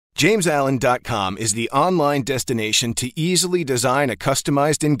JamesAllen.com is the online destination to easily design a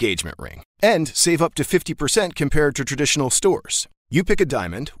customized engagement ring and save up to 50% compared to traditional stores. You pick a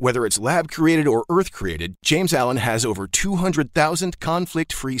diamond, whether it's lab-created or earth-created, James Allen has over 200,000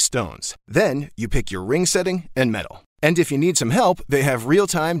 conflict-free stones. Then you pick your ring setting and metal. And if you need some help, they have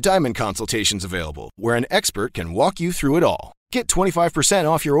real-time diamond consultations available, where an expert can walk you through it all. Get 25%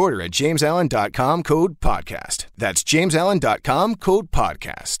 off your order at JamesAllen.com, code podcast. That's JamesAllen.com, code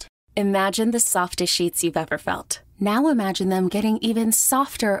podcast. Imagine the softest sheets you've ever felt. Now imagine them getting even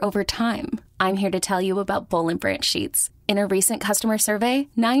softer over time. I'm here to tell you about Boll & Branch sheets. In a recent customer survey,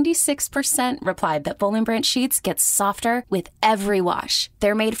 96% replied that Boll & Branch sheets get softer with every wash.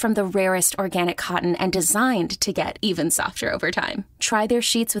 They're made from the rarest organic cotton and designed to get even softer over time. Try their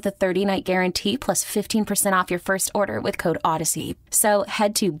sheets with a 30-night guarantee plus 15% off your first order with code Odyssey. So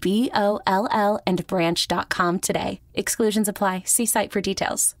head to BOLL&branch.com today. Exclusions apply. See site for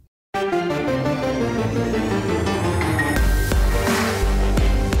details.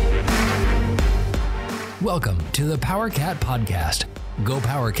 Welcome to the PowerCat Podcast,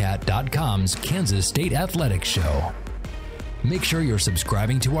 GoPowerCat.com's Kansas State Athletics Show. Make sure you're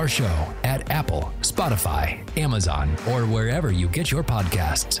subscribing to our show at Apple, Spotify, Amazon, or wherever you get your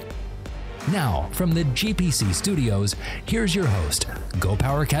podcasts. Now, from the GPC studios, here's your host,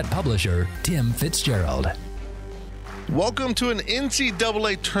 GoPowerCat publisher, Tim Fitzgerald. Welcome to an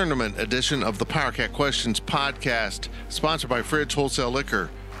NCAA tournament edition of the PowerCat Questions podcast, sponsored by Fridge Wholesale Liquor.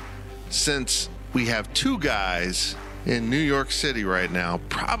 Since we have two guys in New York City right now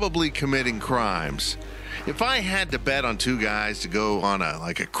probably committing crimes, if I had to bet on two guys to go on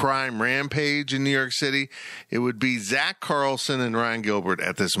a crime rampage in New York City, it would be Zach Carlson and Ryan Gilbert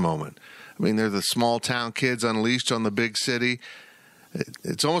at this moment. I mean, they're the small town kids unleashed on the big city.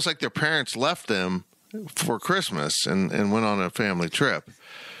 It's almost like their parents left them for Christmas and went on a family trip.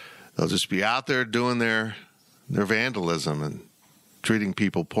 They'll just be out there doing their vandalism and treating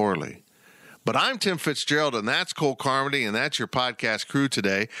people poorly. But I'm Tim Fitzgerald, and that's Cole Carmody, and that's your podcast crew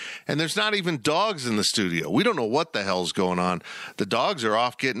today. And there's not even dogs in the studio. We don't know what the hell's going on. The dogs are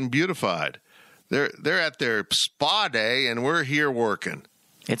off getting beautified. They're at their spa day, and we're here working.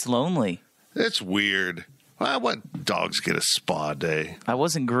 It's lonely. It's weird. Why would dogs get a spa day? I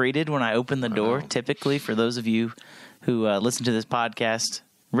wasn't greeted when I opened the door. Typically, for those of you who listen to this podcast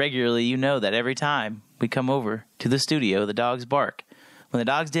regularly, you know that every time we come over to the studio, the dogs bark. When the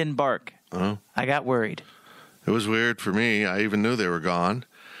dogs didn't bark, I got worried. It was weird for me. I even knew they were gone.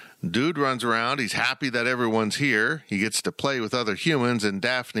 Dude runs around. He's happy that everyone's here. He gets to play with other humans, and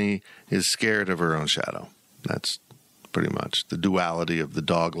Daphne is scared of her own shadow. That's pretty much the duality of the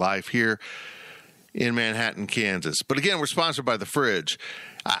dog life here in Manhattan, Kansas. But again, we're sponsored by The Fridge.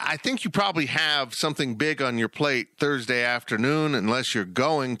 I think you probably have something big on your plate Thursday afternoon, unless you're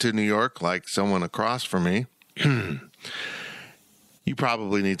going to New York like someone across from me. You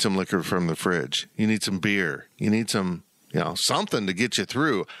probably need some liquor from The Fridge. You need some beer. You need some, something to get you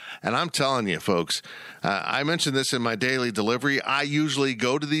through. And I'm telling you, folks, I mentioned this in my daily delivery. I usually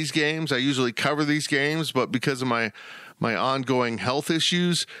go to these games. I usually cover these games. But because of my ongoing health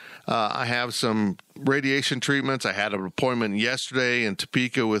issues, I have some radiation treatments. I had an appointment yesterday in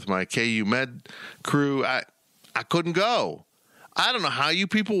Topeka with my KU Med crew. I couldn't go. I don't know how you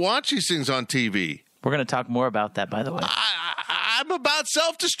people watch these things on TV. We're going to talk more about that, by the way. I'm about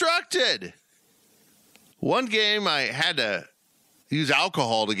self-destructed. One game, I had to use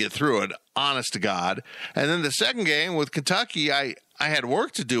alcohol to get through it, honest to God. And then the second game with Kentucky, I had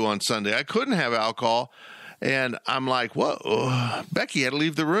work to do on Sunday. I couldn't have alcohol. And I'm like, whoa, Becky had to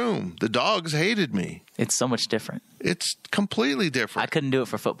leave the room. The dogs hated me. It's so much different. It's completely different. I couldn't do it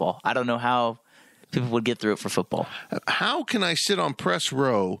for football. I don't know how people would get through it for football. How can I sit on press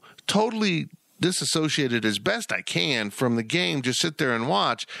row, totally disassociated as best I can from the game, just sit there and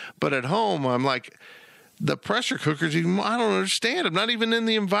watch? But at home, I'm like, the pressure cookers, I don't understand. I'm not even in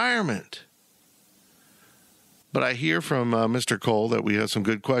the environment. But I hear from Mr. Cole that we have some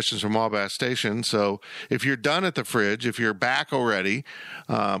good questions from Wabash Station. So if you're done at the Fridge, if you're back already,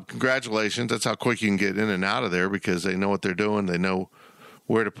 congratulations. That's how quick you can get in and out of there, because they know what they're doing. They know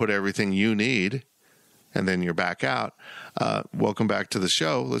where to put everything you need, and then you're back out. Welcome back to the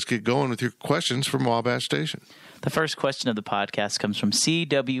show. Let's get going with your questions from Wabash Station. The first question of the podcast comes from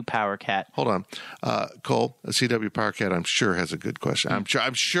CW PowerCat. Hold on. Cole, CW PowerCat, I'm sure, has a good question.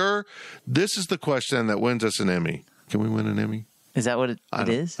 I'm sure this is the question that wins us an Emmy. Can we win an Emmy? Is that what it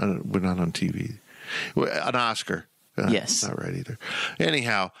is? We're not on TV. An Oscar. Yes. Not right either.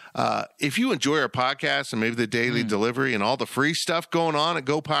 Anyhow, if you enjoy our podcast and maybe the daily delivery and all the free stuff going on at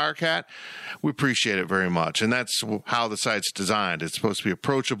Go PowerCat, we appreciate it very much. And that's how the site's designed. It's supposed to be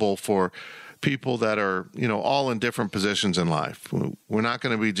approachable for people that are, all in different positions in life. We're not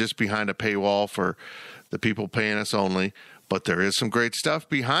going to be just behind a paywall for the people paying us only, but there is some great stuff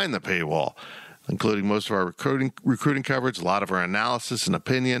behind the paywall, including most of our recruiting coverage, a lot of our analysis and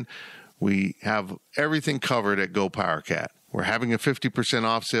opinion. We have everything covered at Go PowerCat. We're having a 50%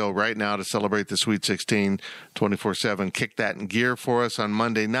 off sale right now to celebrate the Sweet 16 24/7. Kick that in gear for us on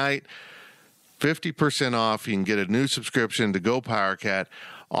Monday night. 50% off. You can get a new subscription to Go PowerCat.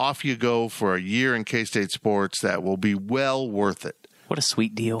 Off you go for a year in K-State sports that will be well worth it. What a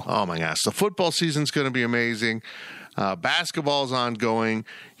sweet deal. Oh, my gosh. The football season's going to be amazing. Basketball's ongoing.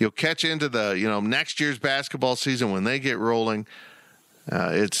 You'll catch into the, next year's basketball season when they get rolling.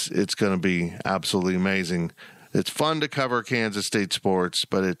 It's going to be absolutely amazing. It's fun to cover Kansas State sports,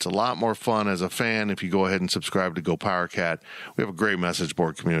 but it's a lot more fun as a fan if you go ahead and subscribe to Go PowerCat. We have a great message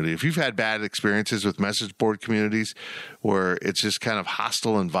board community. If you've had bad experiences with message board communities where it's just kind of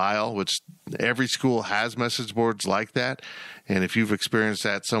hostile and vile, which every school has message boards like that, and if you've experienced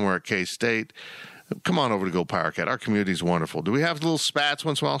that somewhere at K-State, come on over to Go PowerCat. Our community is wonderful. Do we have little spats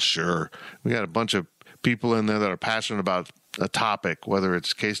once in a while? Sure. We got a bunch of people in there that are passionate about a topic, whether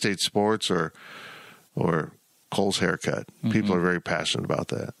it's K-State sports or Cole's haircut. People are very passionate about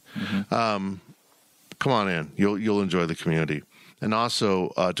that. Come on in. You'll enjoy the community. And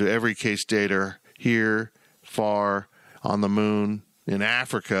also to every K-Stater here, far, on the moon, in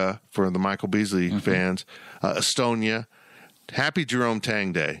Africa, for the Michael Beasley fans, Estonia, happy Jerome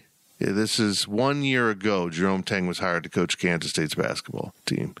Tang Day. This is 1 year ago Jerome Tang was hired to coach Kansas State's basketball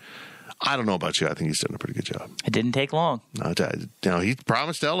team. I don't know about you. I think he's done a pretty good job. It didn't take long. He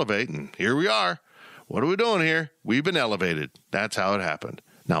promised to elevate, and here we are. What are we doing here? We've been elevated. That's how it happened.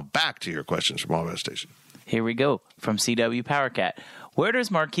 Now back to your questions from All Station. Here we go from CW PowerCat. Where does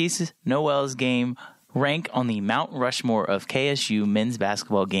Markquis Nowell's game rank on the Mount Rushmore of KSU men's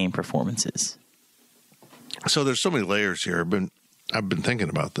basketball game performances? So there's so many layers here. I've been thinking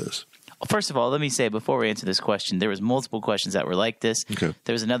about this. First of all, let me say before we answer this question, there was multiple questions that were like this. Okay.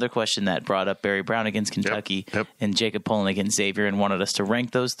 There was another question that brought up Barry Brown against Kentucky and Jacob Pullen against Xavier and wanted us to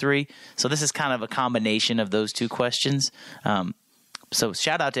rank those three. So this is kind of a combination of those two questions. So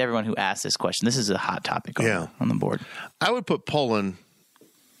shout out to everyone who asked this question. This is a hot topic on the board. I would put Pullen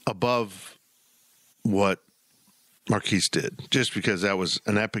above what Markquis did, just because that was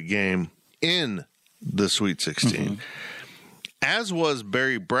an epic game in the Sweet 16. As was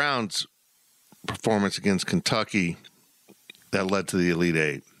Barry Brown's performance against Kentucky that led to the Elite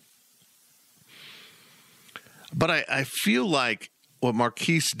Eight. But I feel like what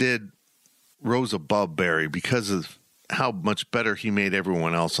Markquis did rose above Barry because of how much better he made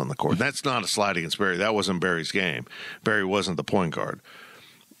everyone else on the court. That's not a slight against Barry. That wasn't Barry's game. Barry wasn't the point guard.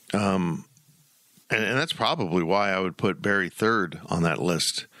 And that's probably why I would put Barry third on that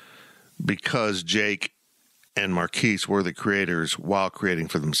list, because Jake and Markquis were the creators while creating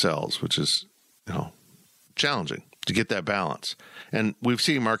for themselves, which is, challenging to get that balance. And we've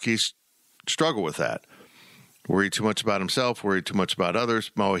seen Markquis struggle with that. Worry too much about himself, worry too much about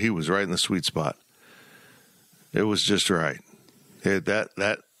others. Oh, he was right in the sweet spot. It was just right.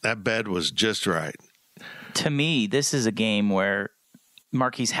 That bed was just right. To me, this is a game where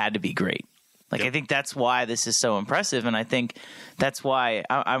Markquis had to be great. I think that's why this is so impressive, and I think that's why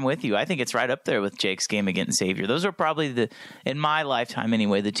I'm with you. I think it's right up there with Jake's game against Xavier. Those are probably, in my lifetime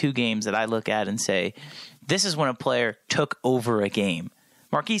anyway, the two games that I look at and say, this is when a player took over a game.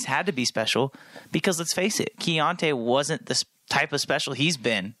 Markquis had to be special because, let's face it, Keontae wasn't the type of special he's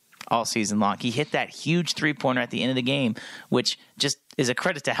been all season long. He hit that huge three-pointer at the end of the game, which just is a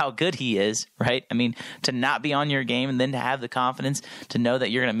credit to how good he is, right? I mean, to not be on your game and then to have the confidence to know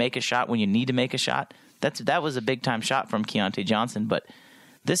that you're going to make a shot when you need to make a shot, that was a big-time shot from Keontae Johnson. But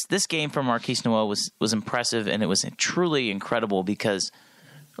this game from Markquis Nowell was impressive, and it was truly incredible because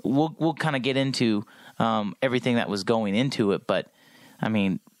we'll kind of get into everything that was going into it. But, I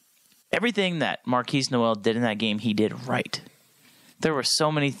mean, everything that Markquis Nowell did in that game, he did right. There were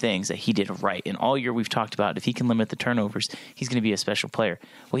so many things that he did right. And all year we've talked about, if he can limit the turnovers, he's going to be a special player.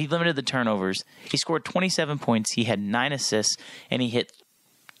 Well, he limited the turnovers. He scored 27 points. He had 9 assists, and he hit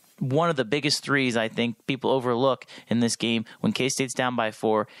one of the biggest threes I think people overlook in this game. When K-State's down by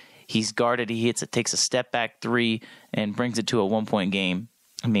 4, he's guarded. He takes a step-back 3 and brings it to a 1-point game.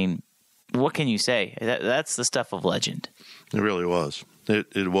 I mean, what can you say? That's the stuff of legend. It really was.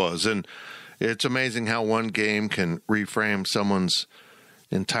 It was. And it's amazing how one game can reframe someone's,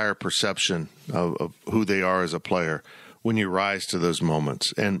 entire perception of who they are as a player when you rise to those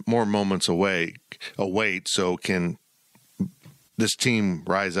moments. And more moments await, so can this team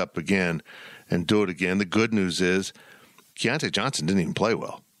rise up again and do it again. The good news is Keontae Johnson didn't even play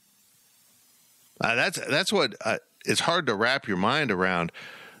well. That's what it's hard to wrap your mind around.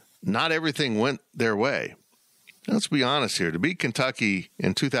 Not everything went their way. Let's be honest here. To beat Kentucky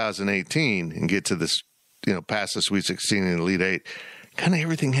in 2018 and get to this, past the Sweet 16 and Elite Eight, kind of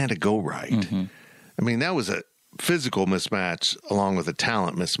everything had to go right. Mm-hmm. I mean, that was a physical mismatch along with a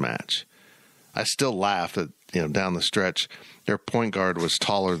talent mismatch. I still laugh at, down the stretch, their point guard was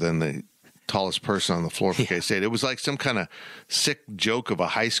taller than the tallest person on the floor for K-State. It was like some kind of sick joke of a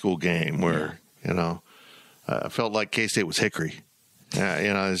high school game where, I felt like K-State was Hickory. I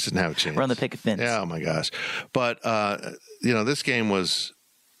just didn't have a chance. Run the picket fence. Yeah, oh my gosh. But, this game was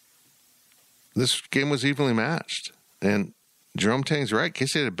evenly matched. And Jerome Tang's right.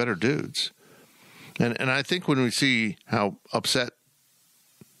 K-State had better dudes. And I think when we see how upset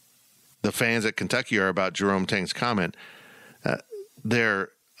the fans at Kentucky are about Jerome Tang's comment, they're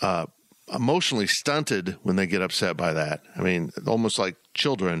emotionally stunted when they get upset by that. I mean, almost like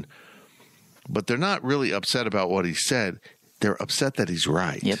children. But they're not really upset about what he said. They're upset that he's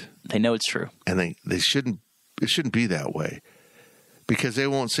right. Yep, they know it's true. And they shouldn't. It shouldn't be that way because they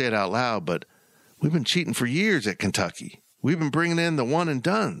won't say it out loud. But we've been cheating for years at Kentucky. We've been bringing in the one and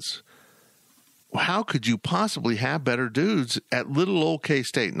dones. How could you possibly have better dudes at little old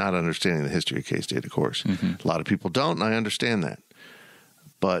K-State? Not understanding the history of K-State, of course. Mm-hmm. A lot of people don't, and I understand that.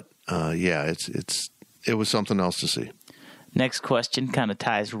 But it was something else to see. Next question kind of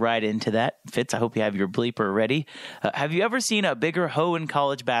ties right into that. Fitz, I hope you have your bleeper ready. Have you ever seen a bigger hoe in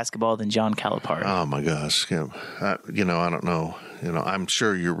college basketball than John Calipari? Oh, my gosh. I don't know. I'm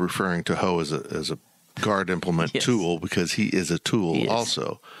sure you're referring to hoe as a guard implement tool because he is a tool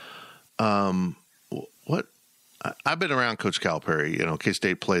also. I've been around Coach Calipari.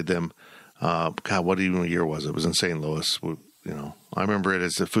 K-State played them. What even year was it? It was in St. Louis. I remember it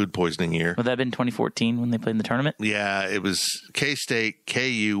as the food poisoning year. Would that have been 2014 when they played in the tournament? Yeah, it was K-State,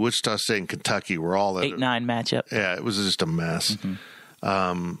 KU, Wichita State, and Kentucky were all at 8-9 matchup. Yeah, it was just a mess.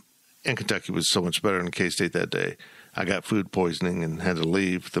 Mm-hmm. And Kentucky was so much better than K-State that day. I got food poisoning and had to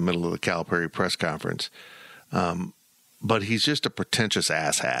leave the middle of the Calipari press conference. But he's just a pretentious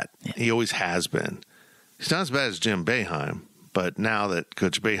asshat. Yeah. He always has been. He's not as bad as Jim Boeheim, but now that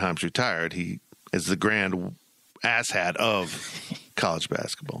Coach Boeheim's retired, he is the grand asshat of college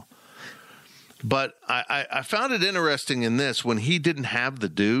basketball. But I found it interesting in this when he didn't have the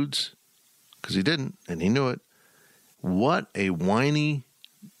dudes, because he didn't, and he knew it. What a whiny,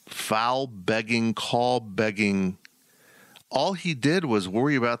 foul-begging, call-begging. All he did was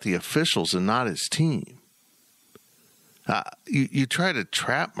worry about the officials and not his team. You try to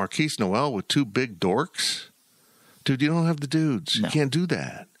trap Marquise Noel with two big dorks? Dude, you don't have the dudes. No. You can't do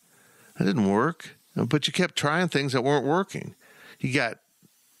that. That didn't work. But you kept trying things that weren't working. He got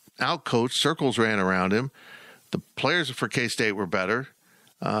out-coached. Circles ran around him. The players for K-State were better.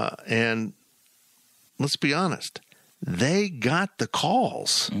 And let's be honest, they got the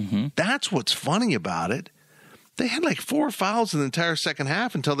calls. Mm-hmm. That's what's funny about it. They had like 4 fouls in the entire second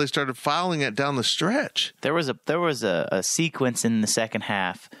half until they started fouling it down the stretch. There was a sequence in the second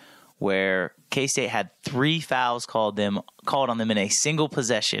half where K-State had 3 fouls called on them in a single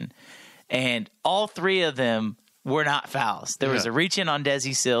possession, and all 3 of them were not fouls. There was a reach-in on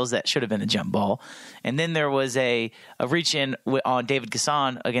Desi Sills that should have been a jump ball, and then there was a reach-in on David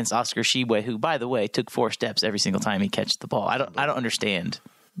Gasson against Oscar Tshiebwe, who, by the way, took 4 steps every single time he catches the ball. I don't understand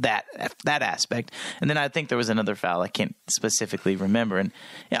that aspect. And then I think there was another foul I can't specifically remember. And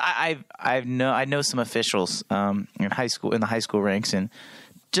I know some officials in the high school ranks, and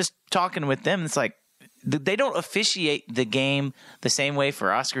just talking with them, it's like they don't officiate the game the same way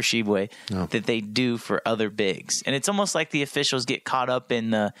for Oscar Tshiebwe that they do for other bigs. And it's almost like the officials get caught up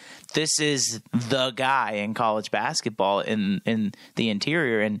in this is the guy in college basketball in the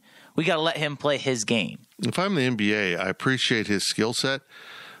interior, and we got to let him play his game. If I'm the NBA, I appreciate his skill set,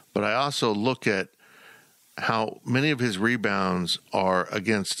 but I also look at how many of his rebounds are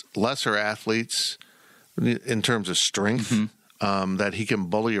against lesser athletes in terms of strength. Mm-hmm. That he can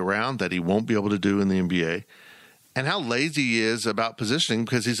bully around that he won't be able to do in the NBA, and how lazy he is about positioning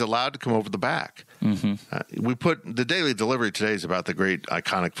because he's allowed to come over the back. Mm-hmm. We put the Daily Delivery today is about the great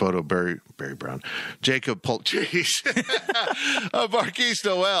iconic photo of Barry Brown, Jacob Pulchase of Marquise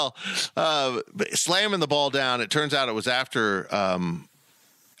Noel slamming the ball down. It turns out it was after a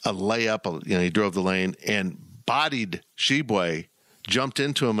layup. He drove the lane and bodied Tshiebwe, jumped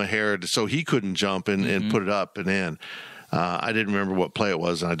into him a hair so he couldn't jump and put it up and in. I didn't remember what play it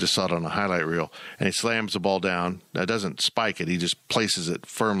was, and I just saw it on a highlight reel. And he slams the ball down. That doesn't spike it. He just places it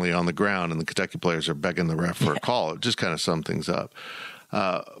firmly on the ground, and the Kentucky players are begging the ref for a call. It just kind of summed things up.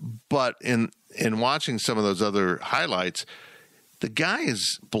 But in watching some of those other highlights, the guy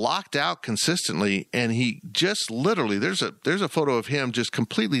is blocked out consistently, and he just literally there's a photo of him just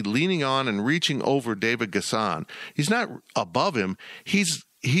completely leaning on and reaching over David Gasson. He's not above him. He's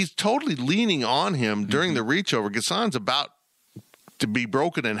totally leaning on him during the reach over. Gasson's about to be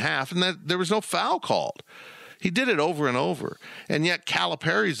broken in half, and there was no foul called. He did it over and over, and yet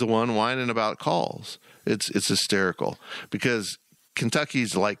Calipari's the one whining about calls. It's hysterical because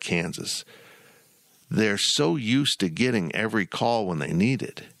Kentucky's like Kansas. They're so used to getting every call when they need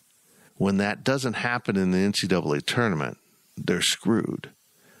it. When that doesn't happen in the NCAA tournament, they're screwed.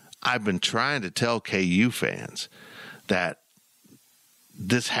 I've been trying to tell KU fans that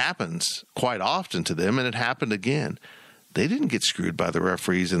this happens quite often to them, and it happened again. They didn't get screwed by the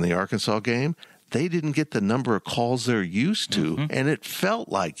referees in the Arkansas game. They didn't get the number of calls they're used to, and it felt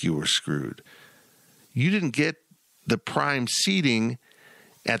like you were screwed. You didn't get the prime seating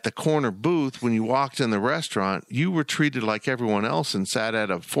at the corner booth when you walked in the restaurant. You were treated like everyone else and sat at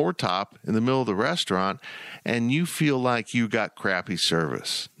a four-top in the middle of the restaurant, and you feel like you got crappy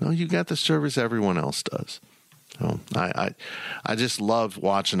service. No, you got the service everyone else does. So I just love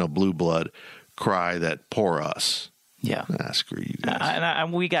watching a blue blood cry that poor us. Yeah. Screw you guys.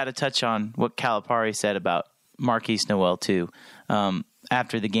 And we got to touch on what Calipari said about Marquise Noel, too.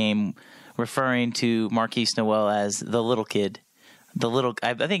 After the game, referring to Marquise Noel as the little kid.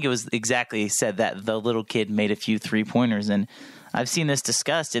 I think it was exactly said that the little kid made a few 3-pointers, and I've seen this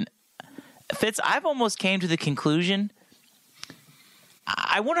discussed. And Fitz, I've almost came to the conclusion,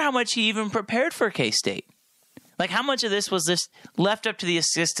 I wonder how much he even prepared for K-State. Like, how much of this was just left up to the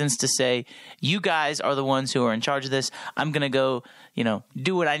assistants to say, you guys are the ones who are in charge of this. I'm going to go,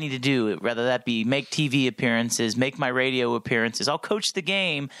 do what I need to do, whether that be make TV appearances, make my radio appearances. I'll coach the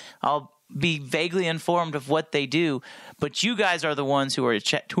game. I'll be vaguely informed of what they do, but you guys are the ones who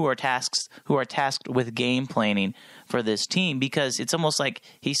are tasked with game planning for this team, because it's almost like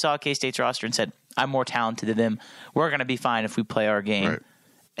he saw K-State's roster and said, I'm more talented than them. We're going to be fine if we play our game. Right.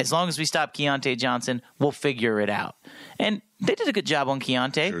 As long as we stop Keontae Johnson, we'll figure it out. And they did a good job on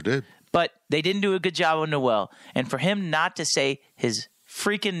Keontae. Sure did. But they didn't do a good job on Noel. And for him not to say his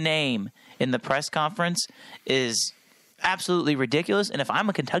freaking name in the press conference is absolutely ridiculous. And if I'm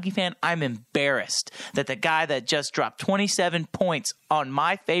a Kentucky fan, I'm embarrassed that the guy that just dropped 27 points on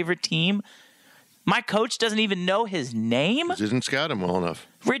my favorite team, my coach doesn't even know his name. Didn't scout him well enough.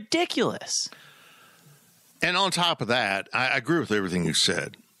 Ridiculous. And on top of that, I agree with everything you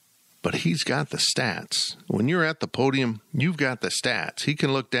said, but he's got the stats. When you're at the podium, you've got the stats. He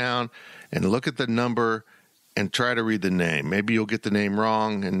can look down and look at the number and try to read the name. Maybe you'll get the name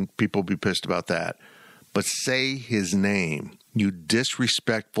wrong and people will be pissed about that. But say his name, you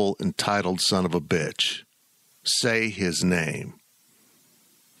disrespectful, entitled son of a bitch. Say his name.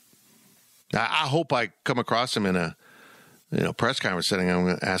 Now, I hope I come across him in a press conference setting. I'm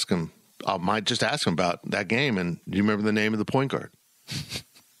going to ask him. I might just ask him about that game. And do you remember the name of the point guard?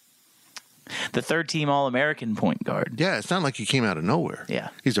 The third-team All-American point guard. Yeah, it's not like he came out of nowhere. Yeah.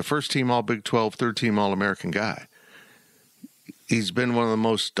 He's a first-team All-Big 12, third-team All-American guy. He's been one of the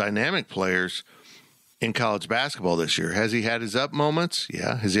most dynamic players in college basketball this year. Has he had his up moments?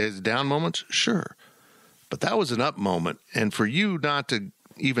 Yeah. Has he had his down moments? Sure. But that was an up moment. And for you not to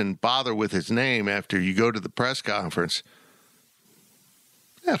even bother with his name after you go to the press conference,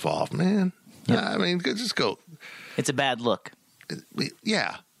 F off, man. Yep. I mean, just go. It's a bad look.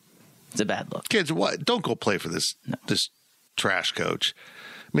 Yeah. It's a bad look. Kids, don't go play for this trash coach.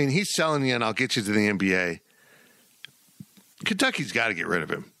 I mean, he's selling you and I'll get you to the NBA. Kentucky's got to get rid of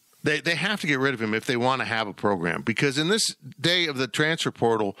him. They have to get rid of him if they want to have a program. Because in this day of the transfer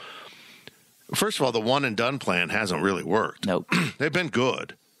portal, first of all, the one-and-done plan hasn't really worked. Nope. They've been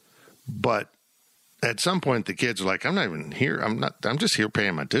good. But at some point, the kids are like, I'm not even here. I'm just here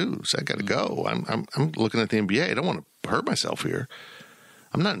paying my dues. I got to go. I'm looking at the NBA. I don't want to hurt myself here.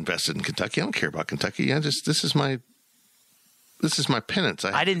 I'm not invested in Kentucky. I don't care about Kentucky. This is my penance.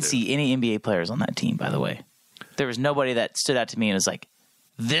 I didn't see any NBA players on that team, by the way. There was nobody that stood out to me and was like,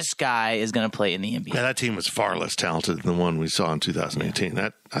 this guy is going to play in the NBA. Yeah, that team was far less talented than the one we saw in 2018. Yeah.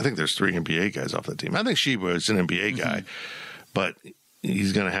 I think there's 3 NBA guys off that team. I think Sheba is an NBA guy, but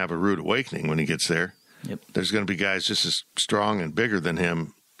he's going to have a rude awakening when he gets there. Yep. There's going to be guys just as strong and bigger than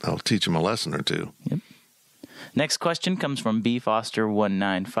him. I'll teach him a lesson or two. Yep. Next question comes from B. Foster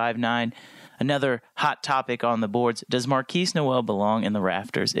 1959. Another hot topic on the boards. Does Marquise Noel belong in the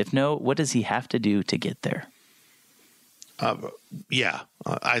rafters? If no, what does he have to do to get there? Yeah.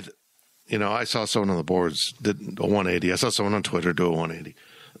 I saw someone on the boards did a 180. I saw someone on Twitter do a 180.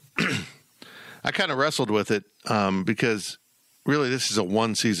 I kind of wrestled with it because really this is a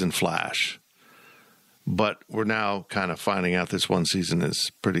one-season flash. But we're now kind of finding out this one season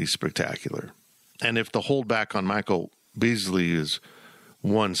is pretty spectacular. And if the holdback on Michael Beasley is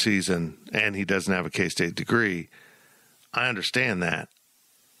one season and he doesn't have a K-State degree, I understand that.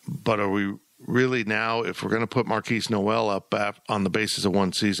 But are we really now, if we're going to put Marquise Noel up on the basis of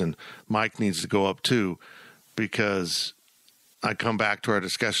one season, Mike needs to go up too, because I come back to our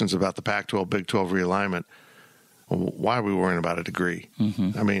discussions about the Pac-12, Big 12 realignment. Why are we worrying about a degree?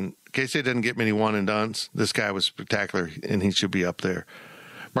 Mm-hmm. I mean, K-State doesn't get many one-and-dones. This guy was spectacular, and he should be up there.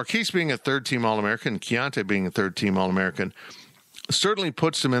 Marquise being a third-team All-American, Keontae being a third-team All-American, certainly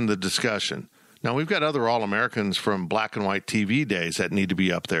puts him in the discussion. Now, we've got other All-Americans from black and white TV days that need to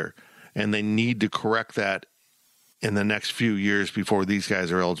be up there, and they need to correct that in the next few years before these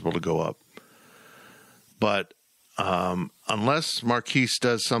guys are eligible to go up. But unless Marquise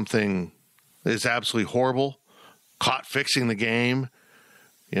does something that is absolutely horrible, caught fixing the game,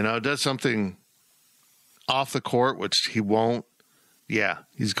 does something off the court, which he won't,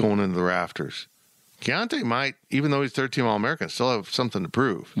 he's going into the rafters. Keontae might, even though he's third-team All-American, still have something to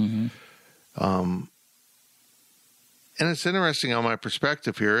prove. Mm-hmm. And it's interesting on my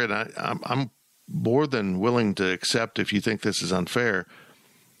perspective here, and I'm more than willing to accept if you think this is unfair.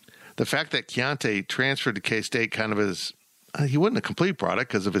 The fact that Keontae transferred to K-State kind of as he wasn't a complete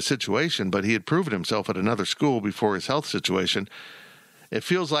product because of his situation, but he had proven himself at another school before his health situation. It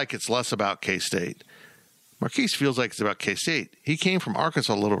feels like it's less about K-State. Marquise feels like it's about K-State. He came from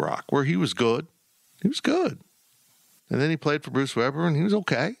Arkansas Little Rock, where he was good. He was good. And then he played for Bruce Weber, and he was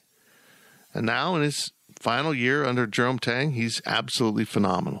okay. And now in his final year under Jerome Tang, he's absolutely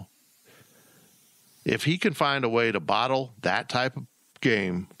phenomenal. If he can find a way to bottle that type of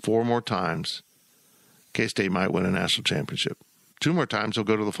game 4 more times, K-State might win a national championship. 2 more times, he'll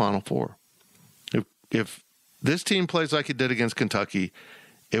go to the Final Four. If this team plays like it did against Kentucky,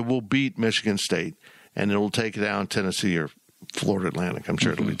 it will beat Michigan State, and it will take down Tennessee or Florida Atlantic. I'm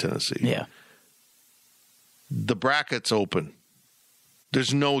sure it'll be Tennessee. Yeah. The bracket's open.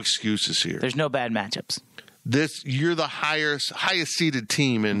 There's no excuses here. There's no bad matchups. You're the highest seeded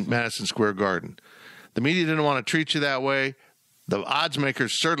team in Madison Square Garden. The media didn't want to treat you that way. The odds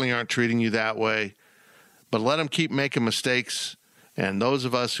makers certainly aren't treating you that way. But let them keep making mistakes. And those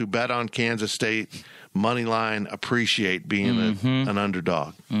of us who bet on Kansas State money line appreciate being an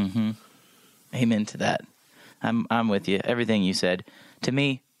underdog. Mm-hmm. Amen to that. I'm with you. Everything you said. To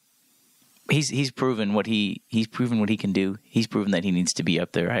me, he's proven what he can do. He's proven that he needs to be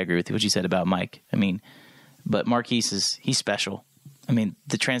up there. I agree with what you said about Mike. I mean, but Marquise he's special. I mean,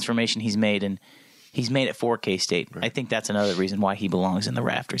 the transformation he's made, and he's made it for K-State. Right. I think that's another reason why he belongs in the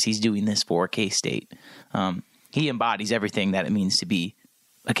rafters. He's doing this for K-State. He embodies everything that it means to be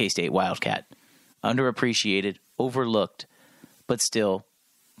a K-State Wildcat. Underappreciated, overlooked, but still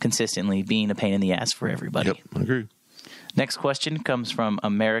consistently being a pain in the ass for everybody. Yep, I agree. Next question comes from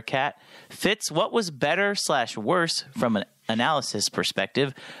Americat. Fitz, what was better / worse from an analysis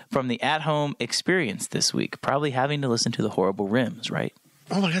perspective from the at-home experience this week? Probably having to listen to the horrible rims, right?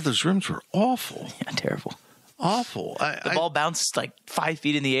 Oh, my God, those rims were awful. Yeah, terrible. Awful. The ball bounced like 5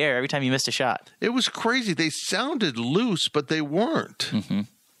 feet in the air every time you missed a shot. It was crazy. They sounded loose, but they weren't. Mm-hmm.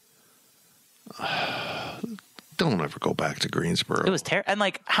 Don't ever go back to Greensboro. It was terrible.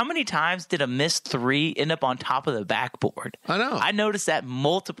 And, how many times did a missed 3 end up on top of the backboard? I know. I noticed that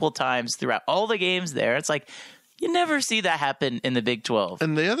multiple times throughout all the games there. It's like, you never see that happen in the Big 12.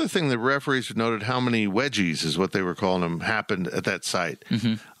 And the other thing, the referees noted how many wedgies, is what they were calling them, happened at that site.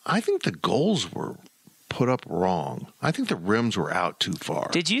 Mm-hmm. I think the goals were put up wrong. I think the rims were out too far.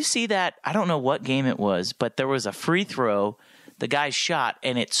 Did you see that? I don't know what game it was, but there was a free throw. The guy shot,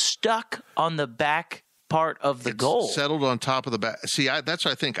 and it stuck on the back part of the goal. Settled on top of the back. See, that's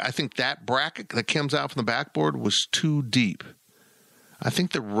what I think. I think that bracket that comes out from the backboard was too deep. I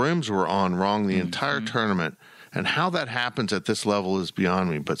think the rims were on wrong the entire tournament. And how that happens at this level is beyond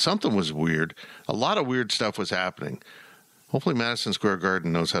me. But something was weird. A lot of weird stuff was happening. Hopefully Madison Square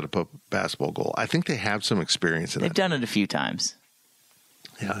Garden knows how to put a basketball goal. I think they have some experience in that. They've done it a few times.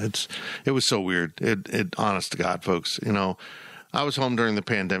 Yeah, it was so weird. It honest to God, folks. I was home during the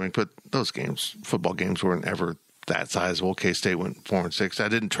pandemic, but those games, football games, weren't ever that sizable. K-State went 4-6. I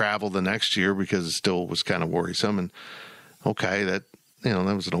didn't travel the next year because it still was kind of worrisome. And okay, that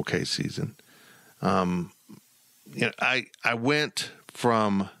was an okay season. I went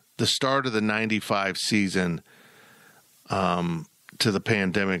from the start of the 95 season to the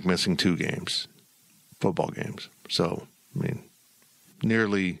pandemic missing 2 games, football games. So I mean,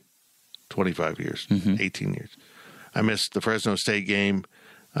 nearly 25 years, 18 years. I missed the Fresno State game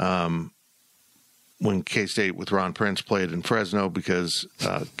when K-State with Ron Prince played in Fresno because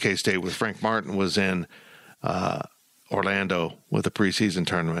K-State with Frank Martin was in Orlando with a preseason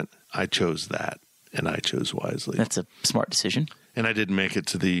tournament. I chose that, and I chose wisely. That's a smart decision. And I didn't make it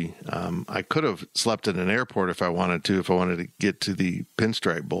to the I could have slept at an airport if I wanted to get to the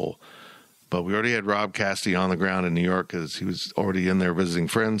Pinstripe Bowl. But we already had Rob Cassidy on the ground in New York because he was already in there visiting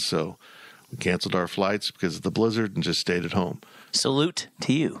friends. So we canceled our flights because of the blizzard and just stayed at home. Salute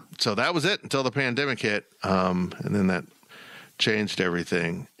to you. So that was it until the pandemic hit. And then that changed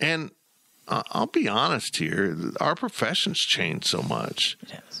everything. And I'll be honest here. Our profession's changed so much.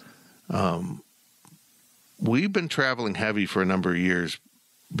 It has. We've been traveling heavy for a number of years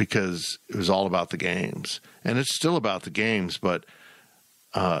because it was all about the games. And it's still about the games, but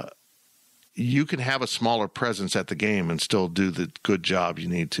you can have a smaller presence at the game and still do the good job you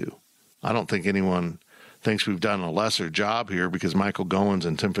need to. I don't think anyone thinks we've done a lesser job here because Michael Goins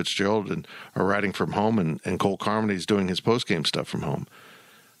and Tim Fitzgerald are writing from home and Cole Carmody's doing his postgame stuff from home.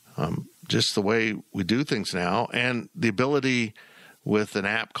 Just the way we do things now, and the ability with an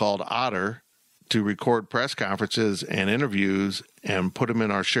app called Otter to record press conferences and interviews and put them in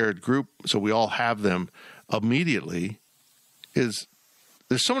our shared group so we all have them immediately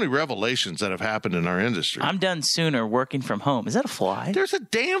there's so many revelations that have happened in our industry. I'm done sooner working from home. Is that a fly? There's a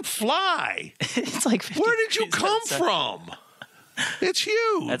damn fly. It's like 50 Where did you degrees come outside. from? It's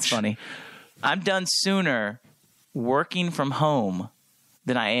huge. That's funny. I'm done sooner working from home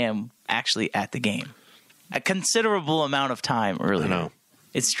than I am actually at the game. A considerable amount of time earlier. I know.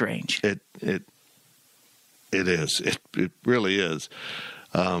 It's strange. It is. It really is.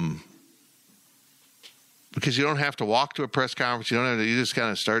 Because you don't have to walk to a press conference. You just kind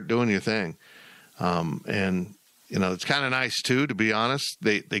of start doing your thing. And, it's kind of nice, too, to be honest.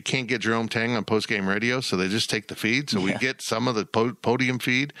 They can't get Jerome Tang on postgame radio, so they just take the feed. So we get some of the podium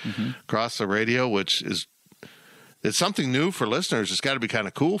feed across the radio, which it's something new for listeners. It's got to be kind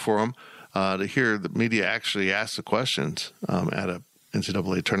of cool for them to hear the media actually ask the questions at a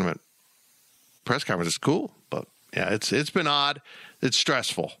NCAA tournament press conference. It's cool, but yeah, it's been odd. It's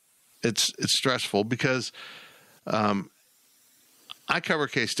stressful. It's stressful because I cover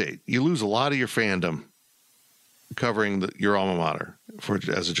K-State. You lose a lot of your fandom covering your alma mater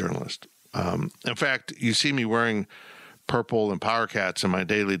as a journalist. In fact, you see me wearing purple and Power Cats in my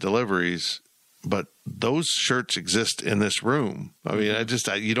daily deliveries, but those shirts exist in this room. I mean,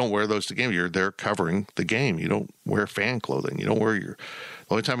 you don't wear those to game. You're there covering the game. You don't wear fan clothing. You don't wear the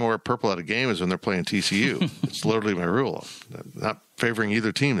only time I wear purple at a game is when they're playing TCU. It's literally my rule. I'm not favoring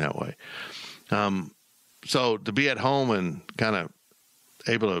either team that way. So to be at home and kind of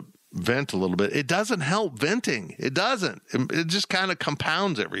able to vent a little bit, it doesn't help venting. It doesn't. It just kind of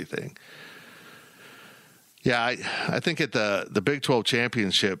compounds everything. Yeah, I think at the Big 12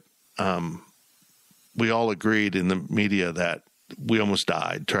 championship, we all agreed in the media that we almost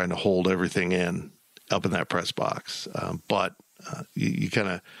died trying to hold everything in up in that press box. But you kind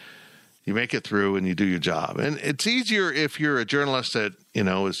of you make it through and you do your job. And it's easier if you're a journalist that,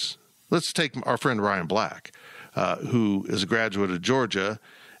 let's take our friend Ryan Black, who is a graduate of Georgia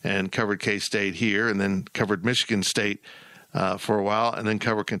and covered K-State here and then covered Michigan State for a while and then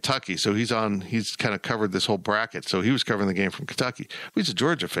covered Kentucky. So he's kind of covered this whole bracket. So he was covering the game from Kentucky. He's a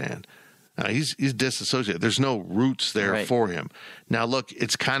Georgia fan. He's disassociated. There's no roots there for him. Now, look,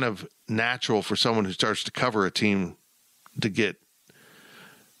 it's kind of natural for someone who starts to cover a team to get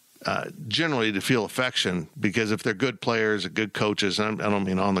generally to feel affection because if they're good players, good coaches, and I don't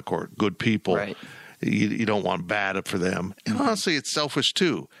mean on the court, good people, you don't want bad for them. And honestly, it's selfish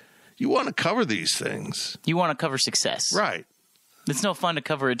too. You want to cover these things. You want to cover success. Right. It's no fun to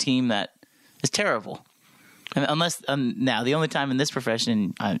cover a team that is terrible. Unless now, the only time in this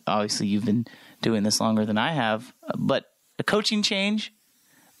profession, obviously you've been doing this longer than I have, but a coaching change,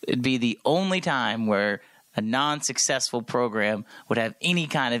 it'd be the only time where a non-successful program would have any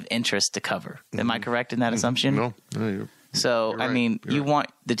kind of interest to cover. Am I correct in that assumption? No, you're right. I mean, you right. want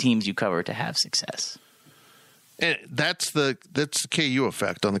the teams you cover to have success. And that's the KU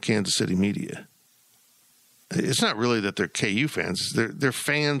effect on the Kansas City media. It's not really that they're KU fans. They're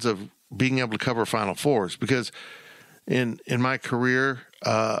fans of being able to cover Final Fours because in my career,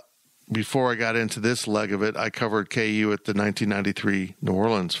 before I got into this leg of it, I covered KU at the 1993 New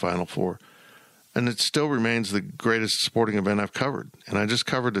Orleans Final Four. And it still remains the greatest sporting event I've covered. And I just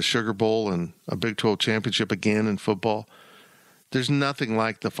covered the Sugar Bowl and a Big 12 championship again in football. There's nothing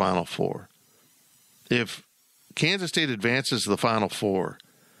like the Final Four. If Kansas State advances to the Final Four,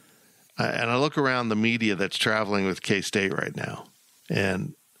 and I look around the media that's traveling with K-State right now,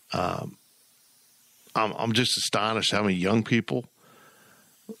 and I'm just astonished how many young people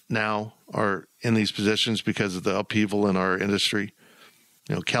now are in these positions because of the upheaval in our industry.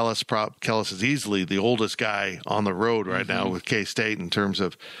 You know, Kellis is easily the oldest guy on the road right now with K-State in terms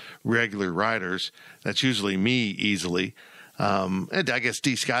of regular riders. That's usually me easily. And I guess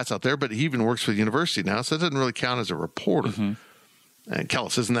D. Scott's out there, but he even works for the university now, so that doesn't really count as a reporter. And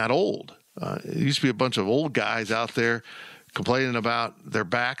Kellis isn't that old. It used to be a bunch of old guys out there complaining about their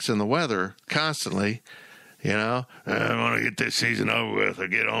backs and the weather constantly. You know, I want to get this season over with. I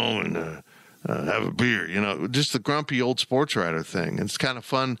get home and have a beer. You know, just the grumpy old sports writer thing. It's kind of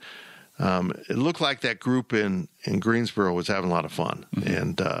fun. It looked like that group in Greensboro was having a lot of fun.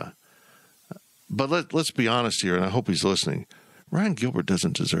 And but let's be honest here, and I hope he's listening. Ryan Gilbert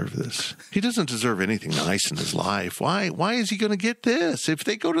doesn't deserve this. He doesn't deserve anything nice in his life. Why is he going to get this? If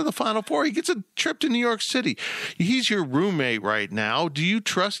they go to the Final Four, he gets a trip to New York City. He's your roommate right now. Do you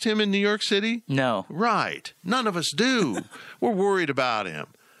trust him in New York City? No. Right. None of us do. We're worried about him.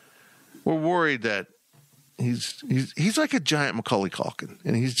 We're worried that he's like a giant Macaulay Culkin,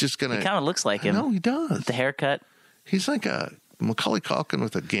 and he's just going to... He kind of looks like him. No, he does. With the haircut. He's like a Macaulay Culkin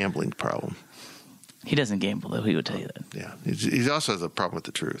with a gambling problem. He doesn't gamble, though. He would tell you that. Yeah. He also has a problem with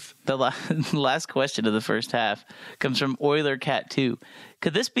the truth. The last question of the first half comes from Oiler Cat 2.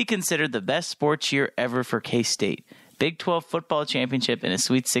 Could this be considered the best sports year ever for K-State? Big 12 football championship and a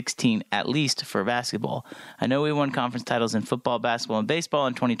Sweet 16, at least for basketball. I know we won conference titles in football, basketball, and baseball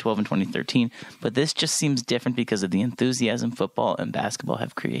in 2012 and 2013, but this just seems different because of the enthusiasm football and basketball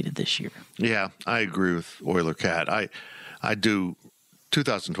have created this year. Yeah, I agree with Oiler Cat. I do.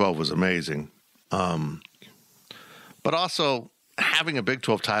 2012 was amazing. But also having a Big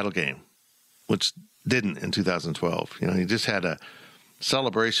 12 title game, which didn't in 2012. You know, you just had a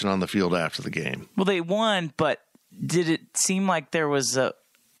celebration on the field after the game. Well, they won, but did it seem like there was an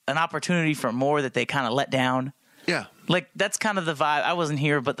opportunity for more that they kind of let down? Yeah. Like, that's kind of the vibe. I wasn't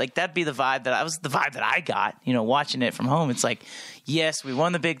here, but like that'd be the vibe that I got, you know, watching it from home. It's like, yes, we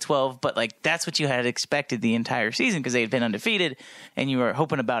won the Big 12, but like that's what you had expected the entire season because they had been undefeated and you were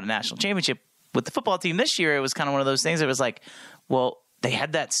hoping about a national championship. With the football team this year, it was kind of one of those things that was like, well, they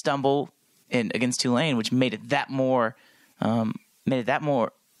had that stumble against Tulane, which made it that more of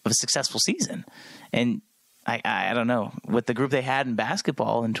a successful season. And I don't know, with the group they had in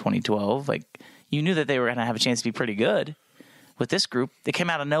basketball in 2012, like you knew that they were going to have a chance to be pretty good. With this group, they came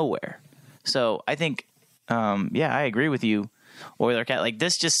out of nowhere. So I think, I agree with you, Oiler Cat. Like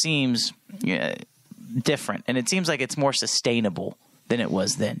this just seems different, and it seems like it's more sustainable than it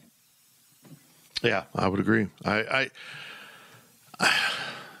was then. Yeah, I would agree. I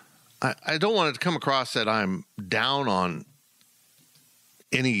don't want it to come across that I'm down on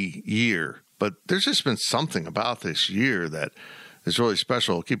any year, but there's just been something about this year that is really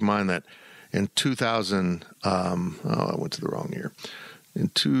special. Keep in mind that in 2000, I went to the wrong year.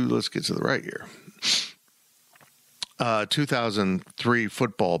 Let's get to the right year. 2003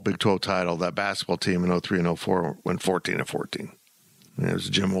 football Big 12 title, that basketball team in 03 and 04 went 14-14. It was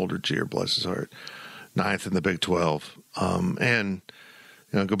Jim Holdridge year, bless his heart. 9th in the Big 12. And,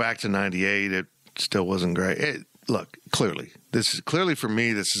 go back to 98, it still wasn't great. Clearly for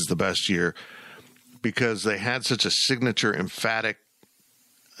me, this is the best year because they had such a signature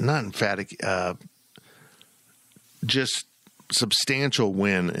just substantial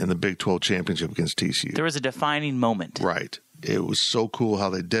win in the Big 12 championship against TCU. There was a defining moment. Right. It was so cool how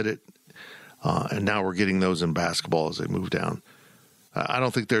they did it. And now we're getting those in basketball as they move down. I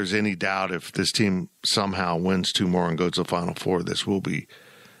don't think there's any doubt if this team somehow wins 2 more and goes to the Final Four, this will be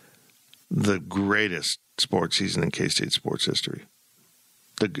the greatest sports season in K-State sports history,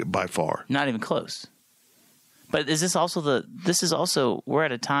 by far. Not even close. But is this also we're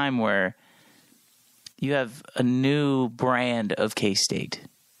at a time where you have a new brand of K-State.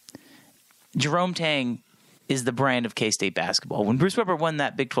 Jerome Tang is the brand of K-State basketball. When Bruce Weber won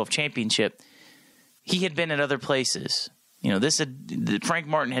that Big 12 championship, he had been at other places. Frank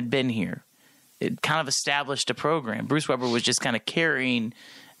Martin had been here. It kind of established a program. Bruce Weber was just kind of carrying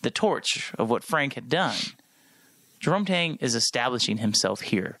the torch of what Frank had done. Jerome Tang is establishing himself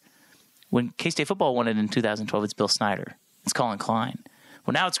here. When K-State football won it in 2012, it's Bill Snyder. It's Colin Klein.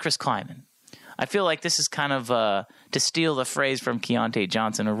 Well, now it's Chris Kleiman. I feel like this is kind of, to steal the phrase from Keontae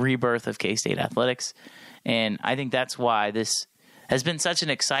Johnson, a rebirth of K-State athletics. And I think that's why this has been such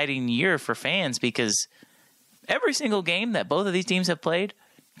an exciting year for fans because every single game that both of these teams have played,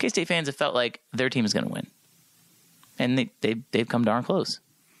 K-State fans have felt like their team is going to win. And they've come darn close.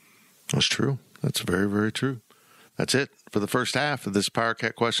 That's true. That's very, very true. That's it for the first half of this Power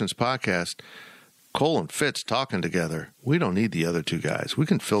Cat Questions podcast. Cole and Fitz talking together. We don't need the other two guys. We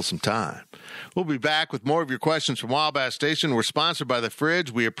can fill some time. We'll be back with more of your questions from Wabash Station. We're sponsored by The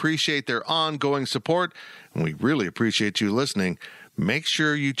Fridge. We appreciate their ongoing support, and we really appreciate you listening. Make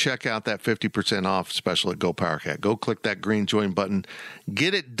sure you check out that 50% off special at Go Power Cat. Go click that green join button.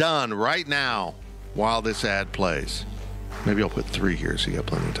 Get it done right now while this ad plays. Maybe I'll put 3 here so you got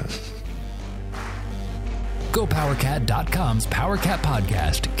plenty of time. GoPowerCat.com's Power Cat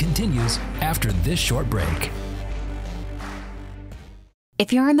podcast continues after this short break.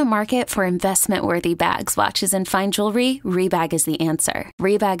 If you're in the market for investment-worthy bags, watches, and fine jewelry, Rebag is the answer.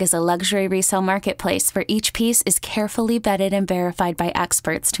 Rebag is a luxury resale marketplace where each piece is carefully vetted and verified by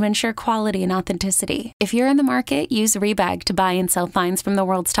experts to ensure quality and authenticity. If you're in the market, use Rebag to buy and sell finds from the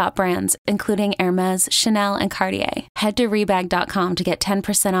world's top brands, including Hermes, Chanel, and Cartier. Head to Rebag.com to get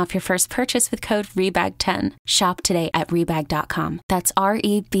 10% off your first purchase with code REBAG10. Shop today at Rebag.com. That's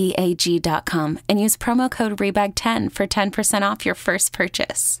REBAG.com and use promo code REBAG10 for 10% off your first purchase.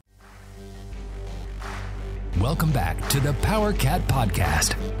 Welcome back to the Power Cat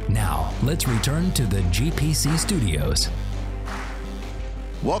podcast. Now, let's return to the GPC studios.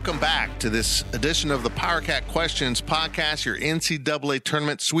 Welcome back to this edition of the Power Cat Questions podcast, your NCAA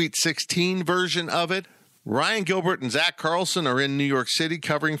Tournament Sweet 16 version of it. Ryan Gilbert and Zach Carlson are in New York City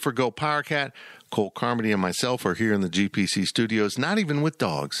covering for Go Power Cat. Cole Carmody and myself are here in the GPC studios, not even with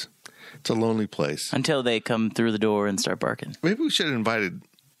dogs. It's a lonely place. Until they come through the door and start barking. Maybe we should have invited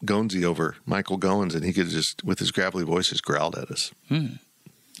Gonesy over, Michael Goins, and he could just, with his gravelly voice, just growled at us.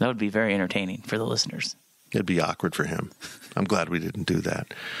 That would be very entertaining for the listeners. It'd be awkward for him. I'm glad we didn't do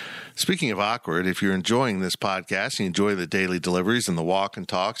that. Speaking of awkward, if you're enjoying this podcast, you enjoy the daily deliveries and the walk and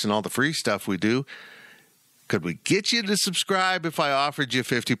talks and all the free stuff we do, could we get you to subscribe if I offered you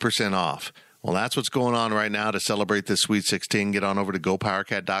 50% off? Well, that's what's going on right now to celebrate this Sweet 16. Get on over to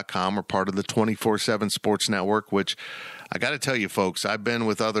GoPowerCat.com. We're part of the 24/7 Sports Network, which I got to tell you, folks, I've been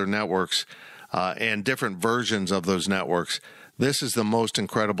with other networks and different versions of those networks. This is the most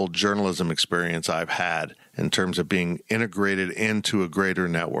incredible journalism experience I've had in terms of being integrated into a greater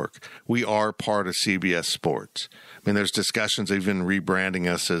network. We are part of CBS Sports. I mean, there's discussions even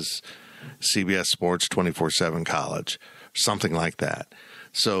rebranding us as CBS Sports 24/7 College, something like that.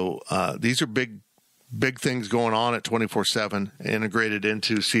 So these are big things going on at 24/7, integrated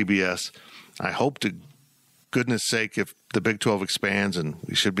into CBS. I hope, to goodness sake, if the Big 12 expands, and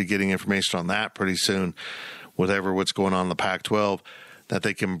we should be getting information on that pretty soon, what's going on in the Pac-12, that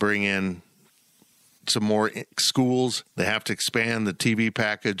they can bring in some more schools. They have to expand the TV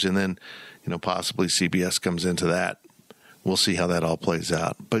package, and then, possibly CBS comes into that. We'll see how that all plays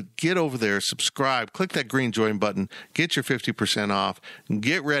out. But get over there, subscribe, click that green join button, get your 50% off, and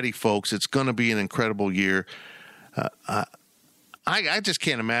get ready, folks. It's going to be an incredible year. I just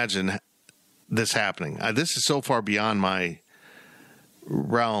can't imagine this happening. This is so far beyond my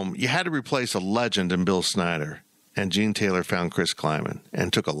realm. You had to replace a legend in Bill Snyder, and Gene Taylor found Chris Kleiman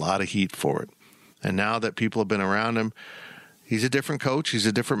and took a lot of heat for it. And now that people have been around him, he's a different coach, he's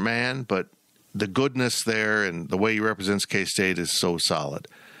a different man, but the goodness there and the way he represents K-State is so solid.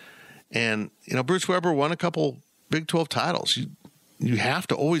 And, Bruce Weber won a couple Big 12 titles. You have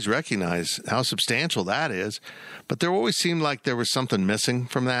to always recognize how substantial that is. But there always seemed like there was something missing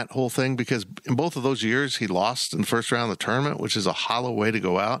from that whole thing, because in both of those years, he lost in the first round of the tournament, which is a hollow way to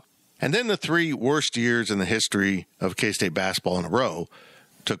go out. And then the 3 worst years in the history of K-State basketball in a row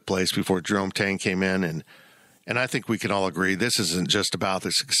took place before Jerome Tang came in. And I think we can all agree this isn't just about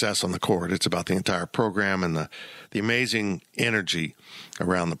the success on the court. It's about the entire program and the amazing energy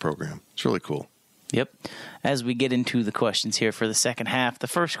around the program. It's really cool. Yep. As we get into the questions here for the second half, the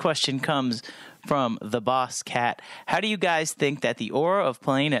first question comes from the Boss Cat. How do you guys think that the aura of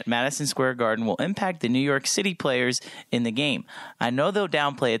playing at Madison Square Garden will impact the New York City players in the game? I know they'll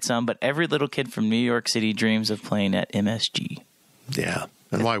downplay it some, but every little kid from New York City dreams of playing at MSG. Yeah.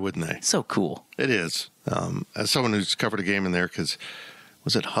 And why wouldn't they? So cool. It is. As someone who's covered a game in there, because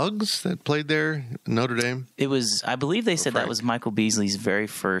was it Huggs that played there, Notre Dame? It was, I believe they said Frank. That was Michael Beasley's very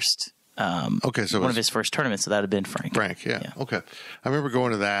first, so one of his first tournaments, so that would have been Frank. Frank, yeah. Okay. I remember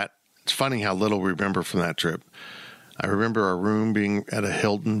going to that. It's funny how little we remember from that trip. I remember our room being at a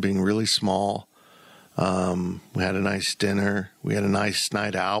Hilton, being really small. We had a nice dinner. We had a nice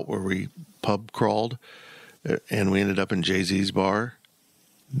night out where we pub crawled, and we ended up in Jay-Z's bar.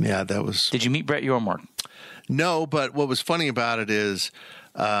 Yeah, that was... Did you meet Brett Yormark? No, but what was funny about it is,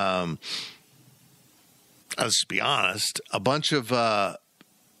 let's be honest, a bunch of 30,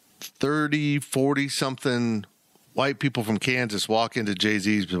 40-something white people from Kansas walk into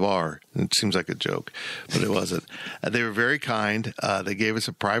Jay-Z's bar. It seems like a joke, but it wasn't. They were very kind. They gave us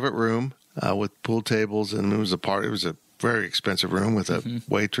a private room with pool tables, and it was a very expensive room with a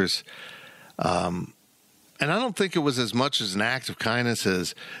waitress. And I don't think it was as much as an act of kindness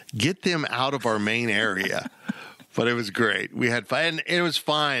as get them out of our main area. But it was great. We had fun. And it was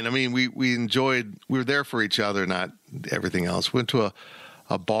fine. I mean, we enjoyed, we were there for each other, not everything else. Went to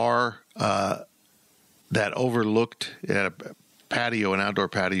a bar that overlooked, it had a patio, an outdoor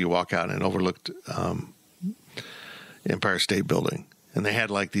patio. You walk out and it overlooked Empire State Building. And they had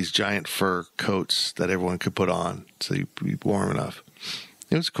like these giant fur coats that everyone could put on so you'd be warm enough.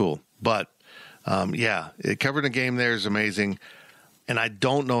 It was cool. But, covering a game there is amazing. And I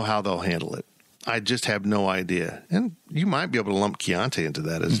don't know how they'll handle it. I just have no idea. And you might be able to lump Keontae into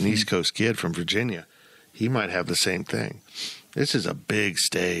that as an East Coast kid from Virginia. He might have the same thing. This is a big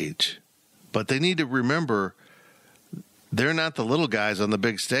stage. But they need to remember they're not the little guys on the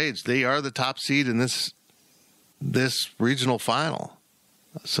big stage. They are the top seed in this regional final.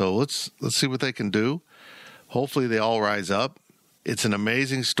 So let's see what they can do. Hopefully they all rise up. It's an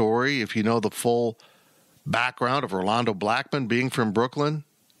amazing story. If you know the full background of Orlando Blackman being from Brooklyn,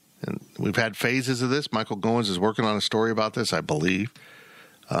 and we've had phases of this. Michael Goins is working on a story about this, I believe.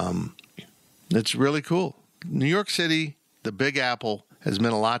 It's really cool. New York City, the Big Apple, has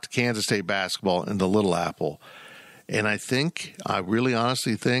meant a lot to Kansas State basketball and the Little Apple. And I really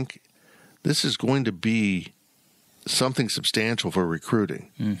honestly think this is going to be something substantial for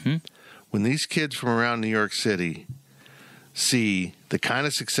recruiting. Mm-hmm. When these kids from around New York City see the kind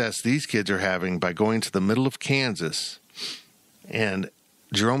of success these kids are having by going to the middle of Kansas, and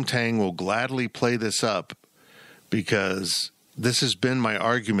Jerome Tang will gladly play this up because this has been my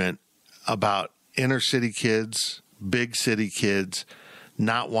argument about inner city kids, big city kids,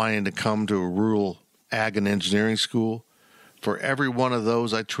 not wanting to come to a rural ag and engineering school. For every one of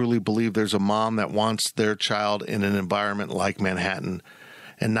those, I truly believe there's a mom that wants their child in an environment like Manhattan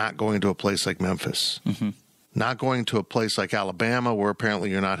and not going to a place like Memphis, not going to a place like Alabama where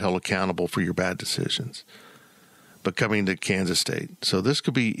apparently you're not held accountable for your bad decisions, but coming to Kansas State. So this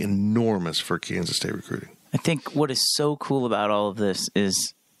could be enormous for Kansas State recruiting. I think what is so cool about all of this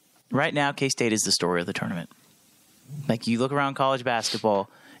is right now K-State is the story of the tournament. Like you look around college basketball,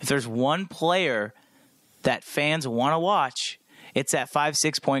 if there's one player that fans want to watch, it's that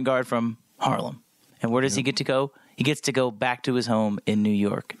 5'6" point guard from Harlem. And where does he get to go? He gets to go back to his home in New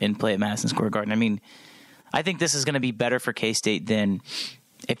York and play at Madison Square Garden. I mean, I think this is going to be better for K-State than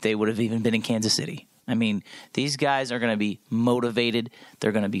if they would have even been in Kansas City. I mean, these guys are going to be motivated.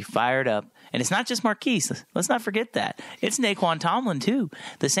 They're going to be fired up. And it's not just Marquise. Let's not forget that. It's Naquan Tomlin, too.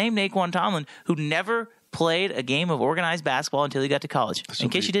 The same Naquan Tomlin who never played a game of organized basketball until he got to college. In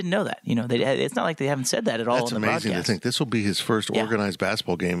case you didn't know that. You know, it's not like they haven't said that at all in the broadcast. That's amazing to think. This will be his first organized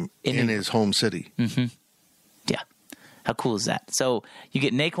basketball game in his home city. Mm-hmm. Yeah. How cool is that? So you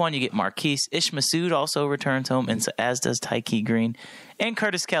get Naquan, you get Marquise. Ish Massoud also returns home, and so, as does Tyke Green. And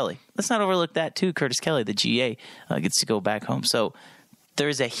Curtis Kelly. Let's not overlook that, too. Curtis Kelly, the GA, gets to go back home. So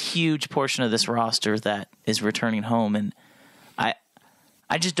there's a huge portion of this roster that is returning home, and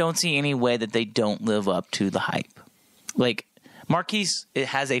I just don't see any way that they don't live up to the hype. Like, Marquise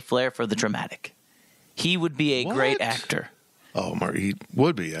has a flair for the dramatic. He would be a great actor. Oh, he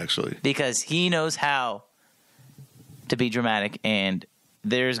would be, actually. Because he knows how to be dramatic, and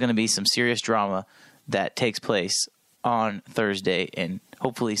there's going to be some serious drama that takes place on Thursday and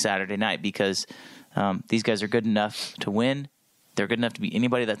hopefully Saturday night because these guys are good enough to win. They're good enough to beat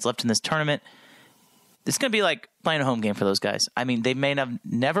anybody that's left in this tournament. It's going to be like playing a home game for those guys. I mean, they may have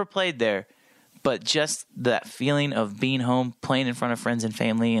never played there, but just that feeling of being home, playing in front of friends and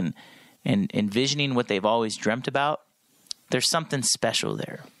family, and envisioning what they've always dreamt about, there's something special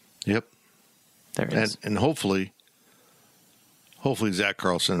there. Yep. There is. And hopefully Zach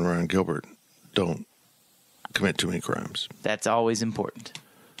Carlson and Ryan Gilbert don't commit too many crimes. That's always important.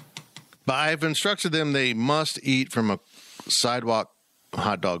 But I've instructed them they must eat from a sidewalk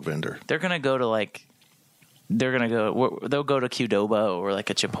hot dog vendor. They'll go to Qdoba or like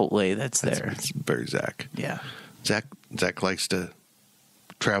a Chipotle that's there. It's very Zach. Yeah. Zach likes to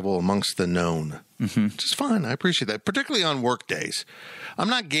travel amongst the known. Mm-hmm. Which is fine. I appreciate that, particularly on work days. I'm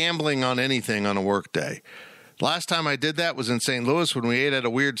not gambling on anything on a work day. Last time I did that was in St. Louis when we ate at a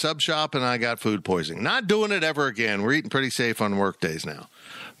weird sub shop and I got food poisoning. Not doing it ever again. We're eating pretty safe on work days now.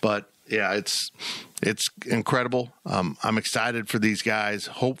 But yeah, it's incredible. I'm excited for these guys.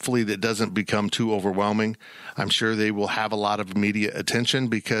 Hopefully that doesn't become too overwhelming. I'm sure they will have a lot of media attention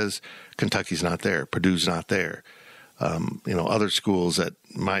because Kentucky's not there. Purdue's not there. Other schools that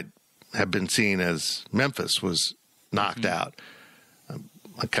might have been seen as Memphis was knocked out.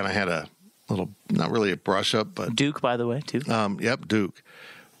 I kind of had a little, not really a brush up, but Duke, by the way, too. Yep, Duke,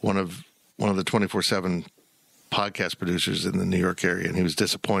 one of the 24/7 podcast producers in the New York area, and he was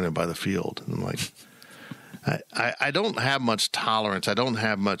disappointed by the field. And I'm like, I don't have much tolerance. I don't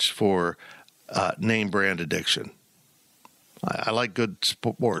have much for name brand addiction. I like good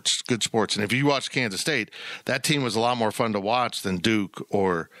sports. And if you watch Kansas State, that team was a lot more fun to watch than Duke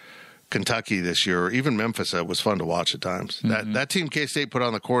or Kentucky this year, or even Memphis. Was fun to watch at times. Mm-hmm. That team K-State put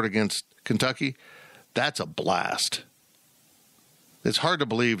on the court against Kentucky, that's a blast. It's hard to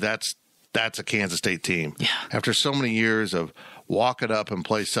believe that's a Kansas State team. Yeah. After so many years of walk it up and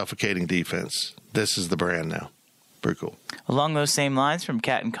play suffocating defense, this is the brand now. Pretty cool. Along those same lines from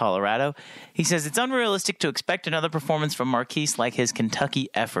Cat in Colorado, he says it's unrealistic to expect another performance from Marquise like his Kentucky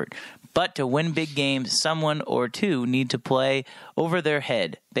effort. But to win big games, someone or two need to play over their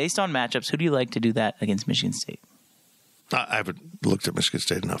head. Based on matchups, who do you like to do that against Michigan State? I haven't looked at Michigan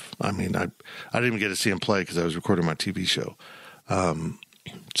State enough. I mean, I didn't even get to see him play because I was recording my TV show.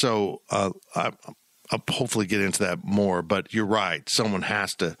 So I'll hopefully get into that more. But you're right. Someone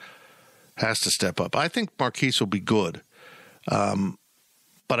has to step up. I think Marquise will be good.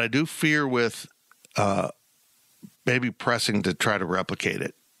 But I do fear with maybe pressing to try to replicate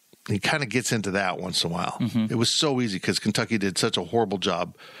it. He kind of gets into that once in a while. Mm-hmm. It was so easy because Kentucky did such a horrible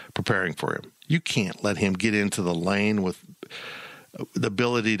job preparing for him. You can't let him get into the lane with the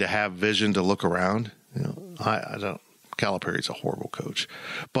ability to have vision to look around. You know, I don't. Calipari's a horrible coach,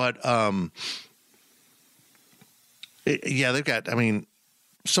 but they've got. I mean,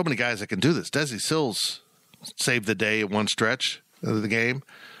 so many guys that can do this. Desi Sills saved the day at one stretch of the game.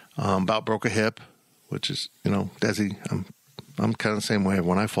 About broke a hip, which is, Desi. I'm kind of the same way.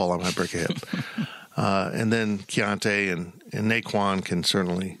 When I fall, I might break a hip. And then Keontae and Naquan can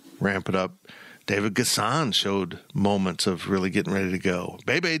certainly ramp it up. David Gasson showed moments of really getting ready to go.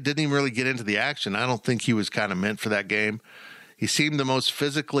 Bebe didn't even really get into the action. I don't think he was kind of meant for that game. He seemed the most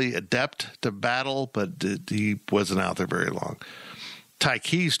physically adept to battle, but he wasn't out there very long. Ty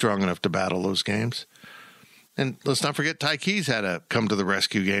Key's strong enough to battle those games. And let's not forget, Ty Key's had a come to the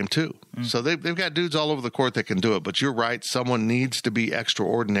rescue game too. Mm. So they've got dudes all over the court that can do it. But you're right, someone needs to be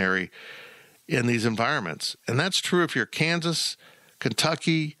extraordinary in these environments. And that's true if you're Kansas,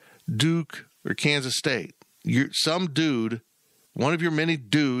 Kentucky, Duke, or Kansas State. Some dude, one of your many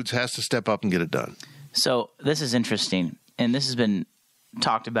dudes, has to step up and get it done. So this is interesting, and this has been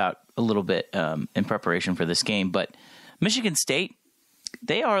talked about a little bit in preparation for this game. But Michigan State,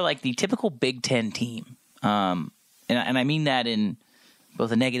 they are like the typical Big Ten team. And I mean that in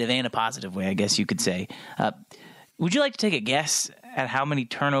both a negative and a positive way, I guess you could say. Would you like to take a guess at how many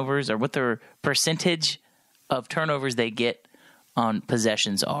turnovers or what their percentage of turnovers they get on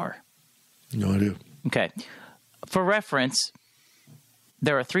possessions are? No idea. Okay. For reference,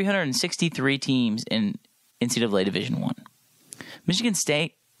 there are 363 teams in NCAA Division I. Michigan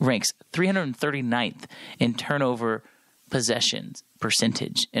State ranks 339th in turnover possessions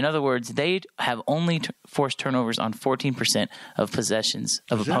percentage. In other words, they have only forced turnovers on 14% of possessions,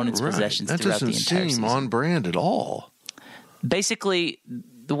 of opponents' possessions throughout the entire season. That doesn't seem on brand at all. Basically,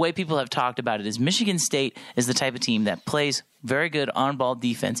 the way people have talked about it is Michigan State is the type of team that plays very good on-ball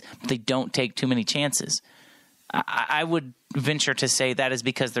defense, but they don't take too many chances. I would venture to say that is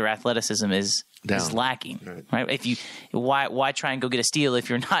because their athleticism is lacking. Right? If you why try and go get a steal if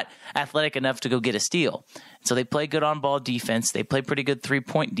you're not athletic enough to go get a steal? So they play good on-ball defense. They play pretty good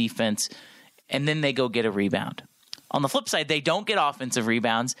three-point defense, and then they go get a rebound. On the flip side, they don't get offensive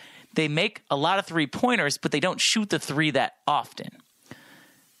rebounds. They make a lot of three-pointers, but they don't shoot the three that often.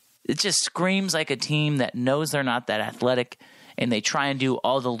 It just screams like a team that knows they're not that athletic, and they try and do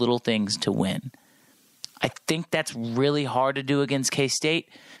all the little things to win. I think that's really hard to do against K-State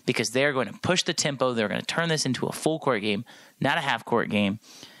because they're going to push the tempo. They're going to turn this into a full-court game, not a half-court game.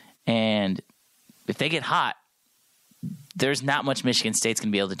 And if they get hot, there's not much Michigan State's going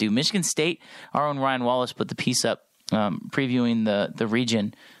to be able to do. Michigan State, our own Ryan Wallace put the piece up previewing the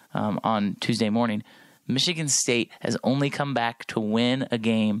region on Tuesday morning. Michigan State has only come back to win a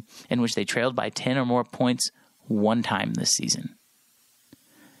game in which they trailed by 10 or more points one time this season.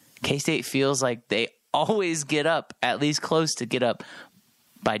 K-State feels like they always get up, at least close to get up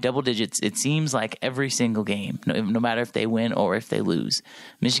by double digits. It seems like every single game, no matter if they win or if they lose.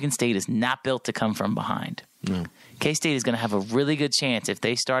 Michigan State is not built to come from behind. No. K-State is going to have a really good chance if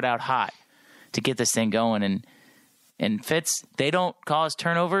they start out hot to get this thing going. And Fitz, they don't cause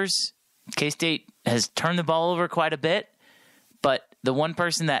turnovers. K-State has turned the ball over quite a bit, but the one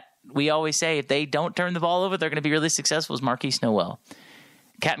person that we always say if they don't turn the ball over, they're going to be really successful is Marquise Noel.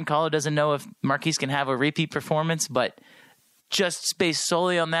 Cat Caller doesn't know if Marquise can have a repeat performance, but just based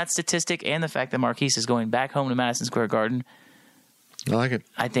solely on that statistic and the fact that Marquise is going back home to Madison Square Garden, I like it.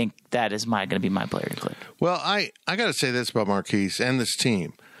 I think that is going to be my player to clip. Well, I got to say this about Marquise and this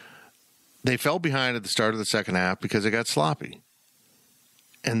team. They fell behind at the start of the second half because they got sloppy.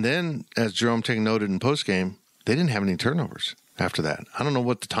 And then, as Jerome Ting noted in postgame, they didn't have any turnovers after that. I don't know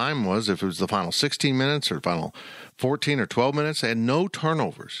what the time was, if it was the final 16 minutes or final 14 or 12 minutes. They had no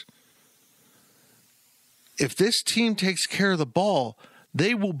turnovers. If this team takes care of the ball,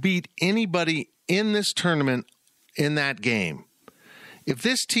 they will beat anybody in this tournament in that game. If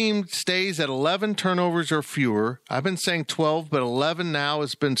this team stays at 11 turnovers or fewer, I've been saying 12, but 11 now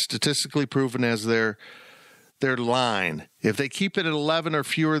has been statistically proven as their line. If they keep it at 11 or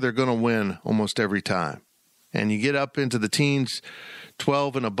fewer, they're going to win almost every time. And you get up into the teens,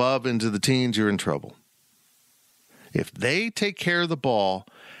 12 and above into the teens, you're in trouble. If they take care of the ball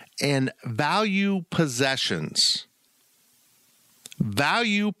and value possessions,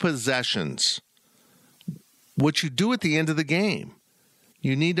 what you do at the end of the game.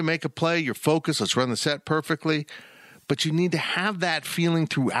 You need to make a play, you're focused, let's run the set perfectly, but you need to have that feeling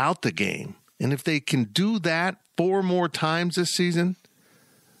throughout the game. And if they can do that 4 more times this season,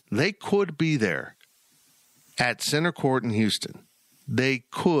 they could be there at center court in Houston. They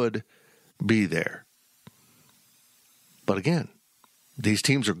could be there. But again, these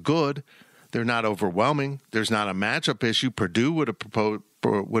teams are good. They're not overwhelming. There's not a matchup issue. Purdue would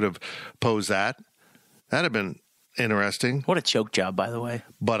have posed that. That'd have been interesting. What a choke job, by the way.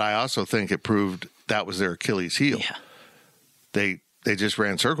 But I also think it proved that was their Achilles heel. Yeah. They just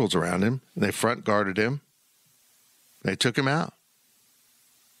ran circles around him. They front guarded him. They took him out.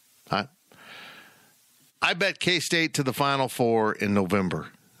 I bet K-State to the Final Four in November.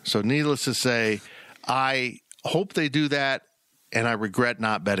 So needless to say, I hope they do that, and I regret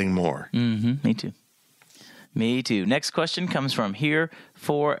not betting more. Mm-hmm. Me too. Next question comes from here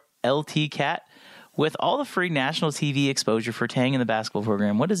for LT Cat. With all the free national TV exposure for Tang in the basketball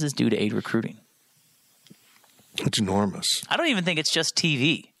program, what does this do to aid recruiting? It's enormous. I don't even think it's just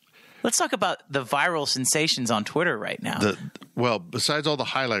TV. Let's talk about the viral sensations on Twitter right now. Besides all the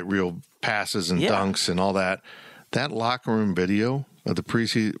highlight reel passes and dunks and all that locker room video of the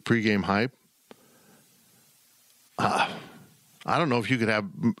pregame hype, I don't know if you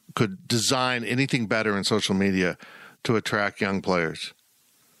could design anything better in social media to attract young players.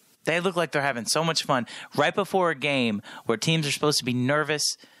 They look like they're having so much fun. Right before a game where teams are supposed to be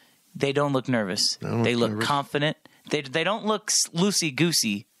nervous, they don't look nervous. They look confident. They don't look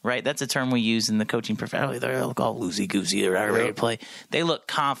loosey-goosey, right? That's a term we use in the coaching profession. They look all loosey-goosey. They're not ready to play. They look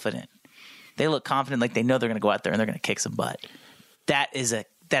confident. They look confident like they know they're going to go out there and they're going to kick some butt. There's a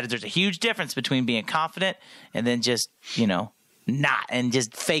huge difference between being confident and then just, not and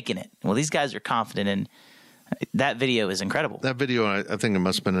just faking it. Well, these guys are confident, and that video is incredible. That video, I think it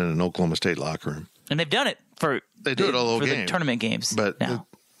must have been in an Oklahoma State locker room. And they've done it for the tournament games. But now.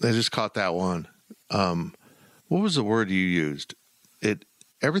 They just caught that one. What was the word you used?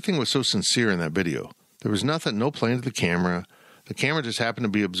 Everything was so sincere in that video. There was no playing to the camera. The camera just happened to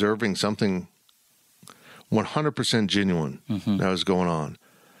be observing something 100% genuine that was going on.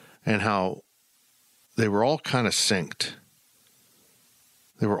 And how they were all kind of synced.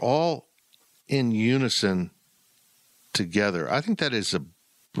 They were all in unison together. I think that is a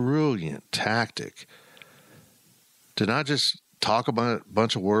brilliant tactic to not just talk about a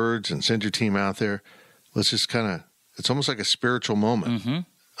bunch of words and send your team out there. Let's just it's almost like a spiritual moment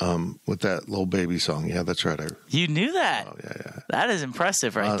with that Lil Baby song. Yeah, that's right. You knew that? Oh, yeah. That is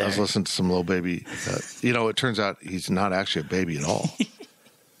impressive there. I was listening to some Lil Baby. It turns out he's not actually a baby at all.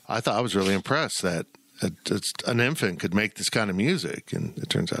 I thought I was really impressed that an infant could make this kind of music, and it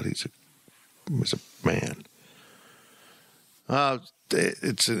turns out he's a man.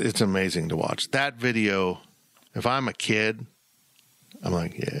 It's amazing to watch that video. If I'm a kid, I'm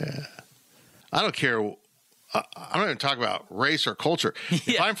like, yeah. I don't care. I don't even talk about race or culture.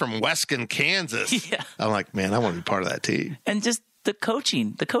 If I'm from Weston, Kansas, I'm like, man, I want to be part of that team. And just the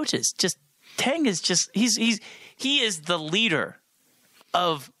coaches. Just Tang is just he is the leader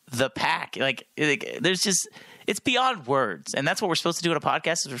of the pack. Like there's just. It's beyond words, and that's what we're supposed to do on a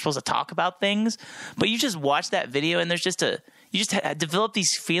podcast. Is we're supposed to talk about things, but you just watch that video, and there's you just develop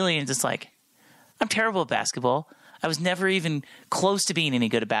these feelings. It's like, I'm terrible at basketball. I was never even close to being any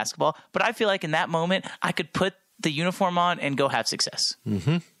good at basketball, but I feel like in that moment, I could put the uniform on and go have success,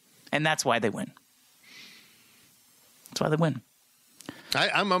 and that's why they win. That's why they win.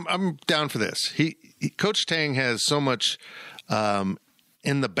 I'm down for this. Coach Tang has so much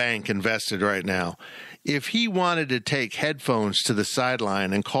in the bank invested right now. if he wanted to take headphones to the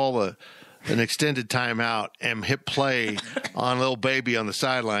sideline and call an extended timeout and hit play on Little Baby on the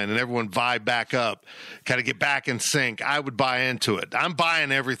sideline and everyone vibe back up, kind of get back in sync, I would buy into it. I'm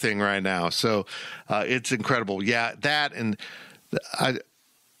buying everything right now. So it's incredible. Yeah, that, and I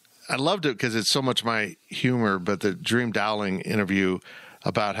loved it because it's so much my humor, but the Dream Dowling interview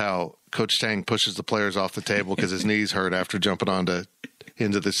about how Coach Tang pushes the players off the table because his knees hurt after jumping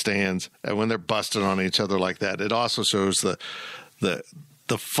into the stands, and when they're busting on each other like that, it also shows the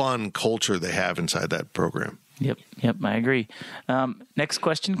fun culture they have inside that program. Yep, I agree. Next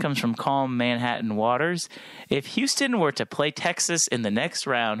question comes from Calm Manhattan Waters. If Houston were to play Texas in the next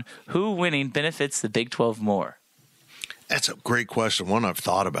round, who winning benefits the Big 12 more? That's a great question, one I've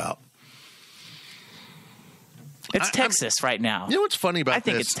thought about. It's Texas right now. You know what's funny about this? I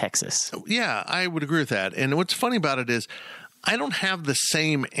think it's Texas. Yeah, I would agree with that. And what's funny about it is I don't have the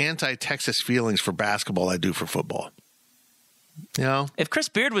same anti-Texas feelings for basketball I do for football. You know? If Chris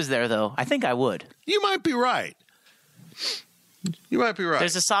Beard was there, though, I think I would. You might be right.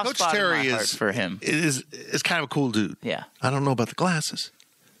 There's a soft spot in my heart for him. Is kind of a cool dude. Yeah. I don't know about the glasses,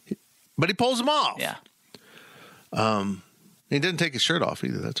 but he pulls them off. Yeah. He didn't take his shirt off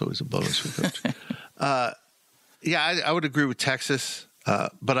either. That's always a bonus for Coach. Yeah, I would agree with Texas,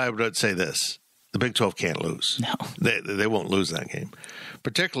 but I would say this. The Big 12 can't lose. No. They won't lose that game,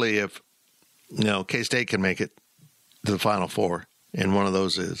 particularly if K-State can make it to the Final Four, and one of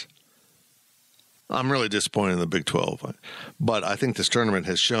those is. I'm really disappointed in the Big 12, but I think this tournament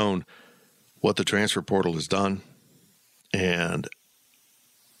has shown what the transfer portal has done, and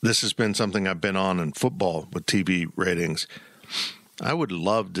this has been something I've been on in football with TV ratings. I would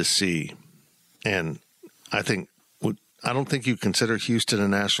love to see, and I don't think you consider Houston a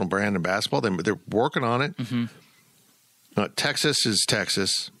national brand in basketball. They're working on it. Mm-hmm. Texas is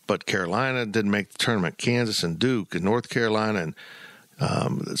Texas, but Carolina didn't make the tournament. Kansas and Duke and North Carolina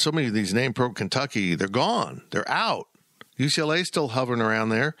and so many of these name pro Kentucky, they're gone. They're out. UCLA's still hovering around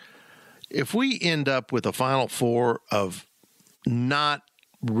there. If we end up with a Final Four of not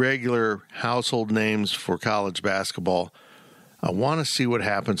regular household names for college basketball, I want to see what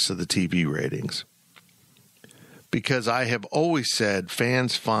happens to the TV ratings. Because I have always said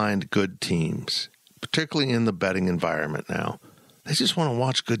fans find good teams, particularly in the betting environment now. They just want to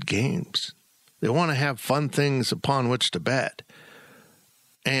watch good games. They want to have fun things upon which to bet.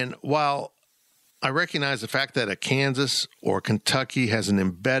 And while I recognize the fact that a Kansas or Kentucky has an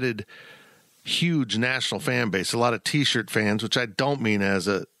embedded huge national fan base, a lot of T-shirt fans, which I don't mean as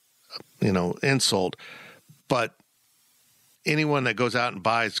a insult, but anyone that goes out and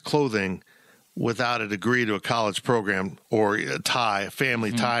buys clothing without a degree to a college program or a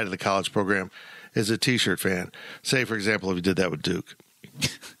family tie to the college program is a T-shirt fan. Say, for example, if you did that with Duke.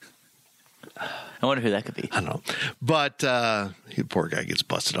 I wonder who that could be. I don't know. But the poor guy gets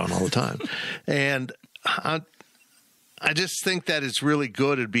busted on all the time. And I just think that it's really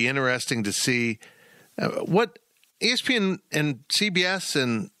good. It'd be interesting to see what ESPN and CBS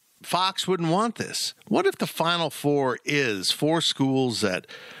and Fox wouldn't want this. What if the Final Four is 4 schools that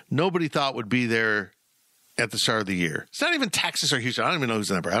nobody thought would be there at the start of the year? It's not even Texas or Houston. I don't even know who's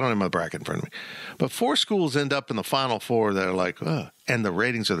in that bracket. I don't have my bracket in front of me. But 4 schools end up in the Final Four that are like, and the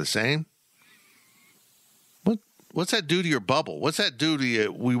ratings are the same? What's that do to your bubble? What's that do to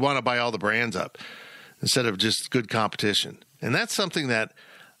you? We want to buy all the brands up instead of just good competition. And that's something that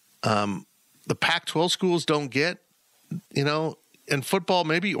the Pac-12 schools don't get. In football,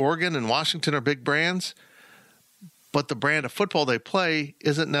 maybe Oregon and Washington are big brands, but the brand of football they play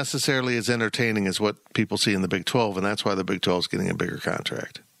isn't necessarily as entertaining as what people see in the Big 12, and that's why the Big 12 is getting a bigger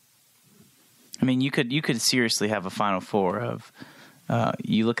contract. I mean, you could seriously have a Final Four of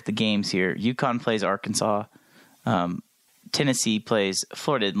you look at the games here. UConn plays Arkansas. Tennessee plays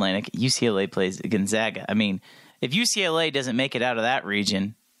Florida Atlantic. UCLA plays Gonzaga. I mean, if UCLA doesn't make it out of that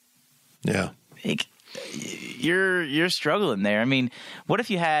region, you're struggling there. I mean, what if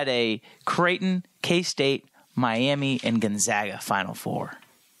you had a Creighton, K-State, Miami, and Gonzaga Final Four?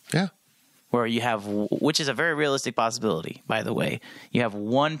 Yeah. Where you have, which is a very realistic possibility, by the way. You have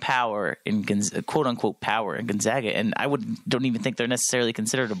one power in quote unquote power in Gonzaga, and don't even think they're necessarily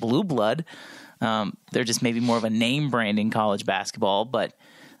considered a blue blood. They're just maybe more of a name brand in college basketball. But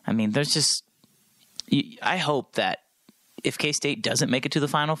I mean, there's just, I hope that if K-State doesn't make it to the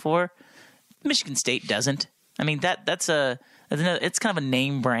Final Four, Michigan State doesn't. I mean, it's kind of a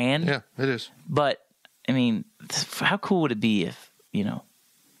name brand. Yeah, it is. But I mean, how cool would it be if,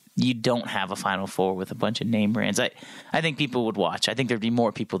 you don't have a Final Four with a bunch of name brands? I think people would watch. I think there'd be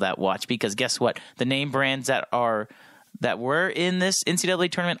more people that watch because guess what? The name brands that are that were in this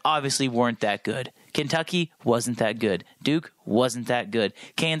NCAA tournament obviously weren't that good. Kentucky wasn't that good. Duke wasn't that good.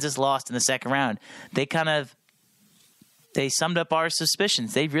 Kansas lost in the second round. They summed up our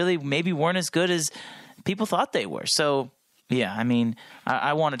suspicions. They really maybe weren't as good as people thought they were. So, yeah, I mean,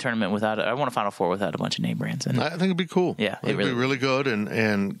 I want a tournament I want a Final Four without a bunch of name brands. And I think it'd be cool. Yeah, it'd be really good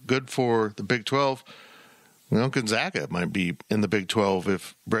and good for the Big 12. Gonzaga might be in the Big 12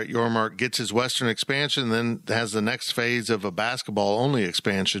 if Brett Yormark gets his Western expansion, then has the next phase of a basketball-only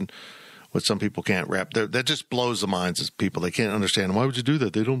expansion, which some people can't wrap. That just blows the minds of people. They can't understand. Why would you do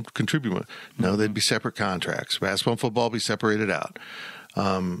that? They don't contribute much. No, they'd be separate contracts. Basketball and football be separated out.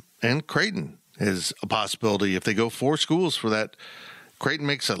 And Creighton is a possibility. If they go 4 schools for that, Creighton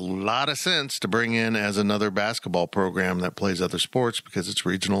makes a lot of sense to bring in as another basketball program that plays other sports because it's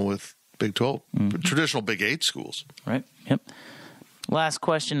regional with Big 12, traditional Big 8 schools. Right. Yep. Last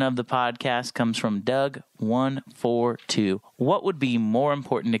question of the podcast comes from Doug142. What would be more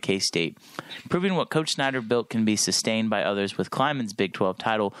important to K-State? Proving what Coach Snyder built can be sustained by others with Kleiman's Big 12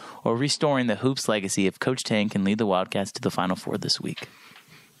 title, or restoring the Hoops legacy if Coach Tang can lead the Wildcats to the Final Four this week?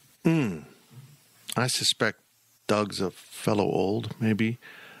 I suspect Doug's a fellow old, maybe.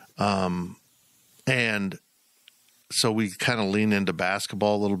 And so we kind of lean into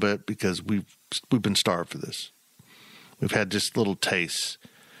basketball a little bit because we've been starved for this. We've had just little tastes.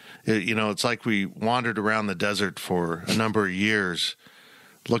 It's like we wandered around the desert for a number of years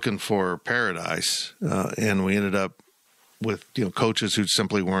looking for paradise, and we ended up with coaches who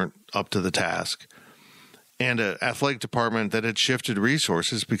simply weren't up to the task, and an athletic department that had shifted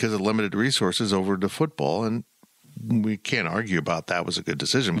resources because of limited resources over to football, and we can't argue about that was a good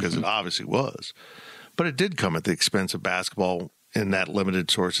decision because it obviously was. But it did come at the expense of basketball in that limited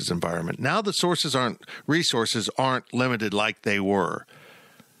sources environment. Now the resources aren't limited like they were.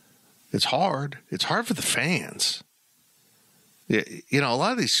 It's hard. It's hard for the fans. A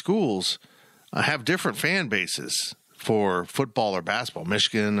lot of these schools have different fan bases for football or basketball.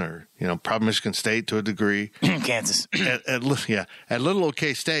 Michigan or, probably Michigan State to a degree. Kansas. At little old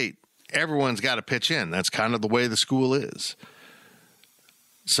K-State, everyone's got to pitch in. That's kind of the way the school is.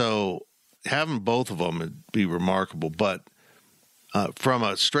 So having both of them would be remarkable. But from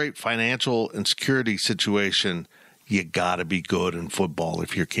a straight financial and security situation, you got to be good in football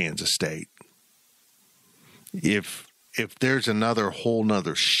if you're Kansas State. If there's whole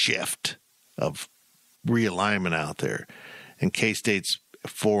nother shift of realignment out there, and K-State's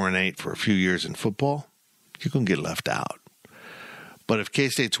 4-8 for a few years in football, you're going to get left out. But if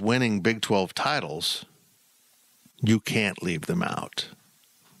K-State's winning Big 12 titles, you can't leave them out.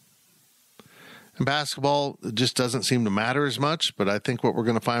 And basketball just doesn't seem to matter as much, but I think what we're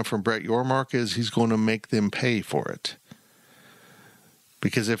going to find from Brett Yormark is he's going to make them pay for it.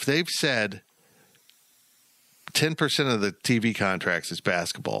 Because if they've said 10% of the TV contracts is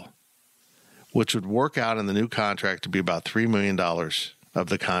basketball, which would work out in the new contract to be about $3 million of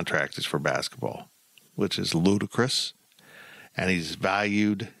the contract is for basketball, which is ludicrous. And he's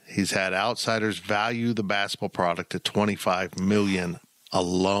had outsiders value the basketball product at $25 million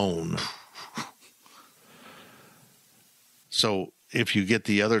alone. So if you get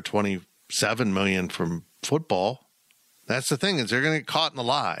the other $27 million from football, that's the thing, is they're going to get caught in the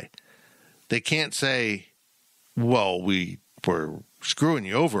lie. They can't say, well, we're screwing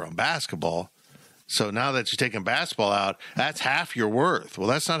you over on basketball, so now that you're taking basketball out, that's half your worth. Well,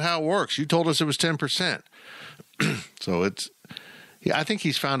 that's not how it works. You told us it was 10%. So I think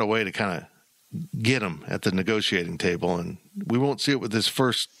he's found a way to kind of get him at the negotiating table, and we won't see it with this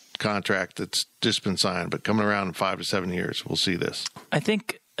first contract that's just been signed, but coming around in 5 to 7 years, we'll see this. I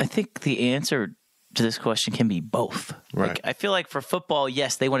think the answer to this question can be both. Right. I feel like for football,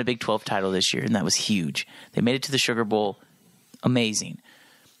 yes, they won a Big 12 title this year, and that was huge. They made it to the Sugar Bowl. Amazing.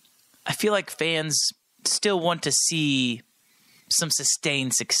 I feel like fans still want to see some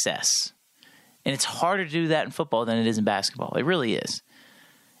sustained success. And it's harder to do that in football than it is in basketball. It really is.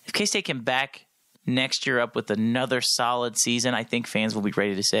 If K-State can back next year up with another solid season, I think fans will be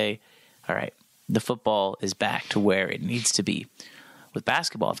ready to say, all right, the football is back to where it needs to be. With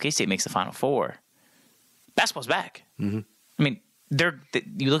basketball, if K-State makes the Final Four, basketball's back. Mm-hmm. I mean,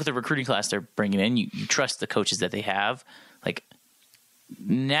 you look at the recruiting class they're bringing in, you trust the coaches that they have. Like,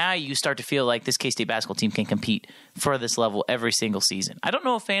 now you start to feel like this K-State basketball team can compete for this level every single season. I don't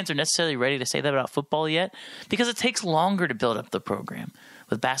know if fans are necessarily ready to say that about football yet, because it takes longer to build up the program.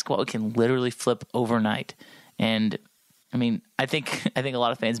 With basketball, it can literally flip overnight. And I mean, I think a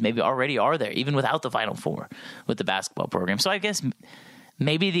lot of fans maybe already are there, even without the Final Four with the basketball program. So I guess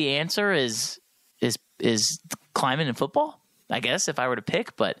maybe the answer is Kleiman in football, I guess, if I were to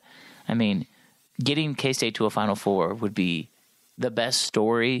pick. But I mean, getting K-State to a Final Four would be the best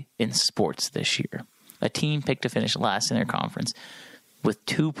story in sports this year. A team picked to finish last in their conference with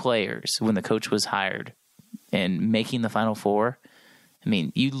 2 players when the coach was hired and making the Final Four. I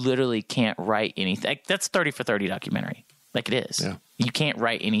mean, you literally can't write anything. That's 30 for 30 documentary. Like it is. Yeah. You can't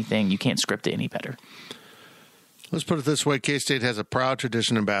write anything. You can't script it any better. Let's put it this way. K-State has a proud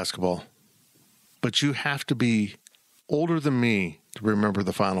tradition in basketball, but you have to be older than me to remember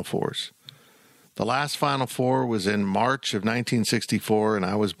the Final Fours. The last Final Four was in March of 1964, and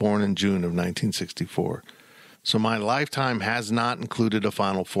I was born in June of 1964. So my lifetime has not included a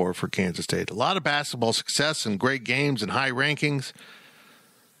Final Four for Kansas State. A lot of basketball success and great games and high rankings.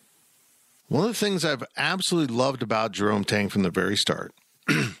 One of the things I've absolutely loved about Jerome Tang from the very start,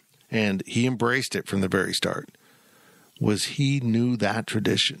 and he embraced it from the very start, was he knew that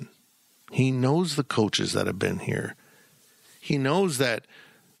tradition. He knows the coaches that have been here. He knows that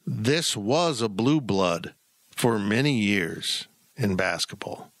this was a blue blood for many years in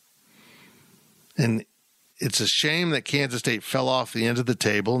basketball. And it's a shame that Kansas State fell off the end of the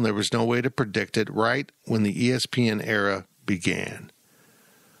table and there was no way to predict it right when the ESPN era began.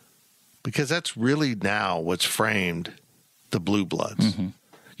 Because that's really now what's framed the blue bloods. Mm-hmm.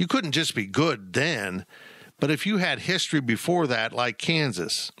 You couldn't just be good then, but if you had history before that, like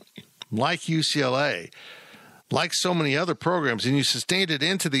Kansas, like UCLA, like so many other programs, and you sustained it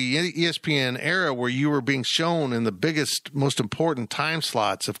into the ESPN era where you were being shown in the biggest, most important time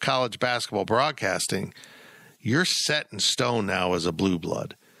slots of college basketball broadcasting, you're set in stone now as a blue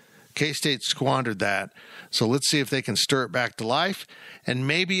blood. K-State squandered that, so let's see if they can stir it back to life, and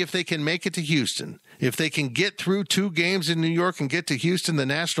maybe if they can make it to Houston. If they can get through 2 games in New York and get to Houston, the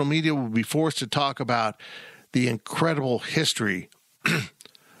national media will be forced to talk about the incredible history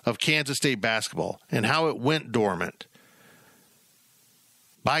of Kansas State basketball and how it went dormant.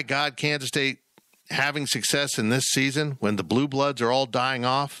 By God, Kansas State having success in this season when the blue bloods are all dying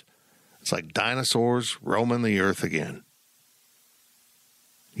off, it's like dinosaurs roaming the earth again.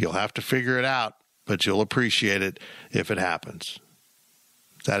 You'll have to figure it out, but you'll appreciate it if it happens.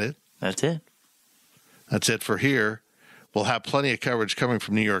 Is that it? That's it. That's it for here. We'll have plenty of coverage coming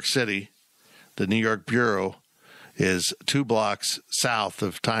from New York City. The New York Bureau is 2 blocks south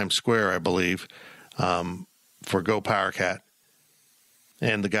of Times Square, I believe, for Go PowerCat.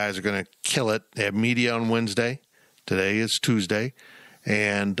 And the guys are going to kill it. They have media on Wednesday. Today is Tuesday.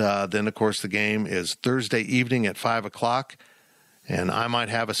 And then, of course, the game is Thursday evening at 5 o'clock. And I might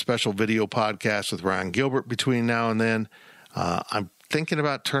have a special video podcast with Ryan Gilbert between now and then. I'm thinking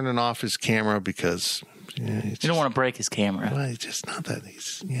about turning off his camera because... you don't want to break his camera. Well, it's just not that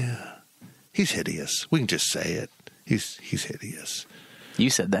he's hideous. We can just say it. He's hideous. You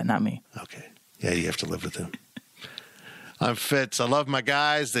said that, not me. Okay. Yeah, you have to live with him. I'm Fitz. I love my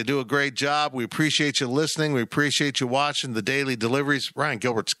guys. They do a great job. We appreciate you listening. We appreciate you watching the daily deliveries. Ryan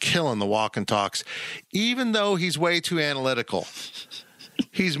Gilbert's killing the walk and talks, even though he's way too analytical.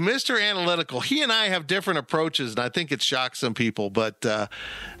 He's Mr. Analytical. He and I have different approaches, and I think it shocks some people, but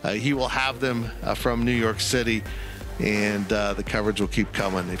he will have them from New York City, and the coverage will keep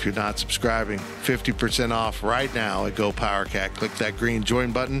coming. If you're not subscribing, 50% off right now at Go PowerCat. Click that green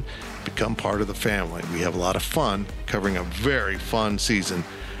join button. Become part of the family. We have a lot of fun covering a very fun season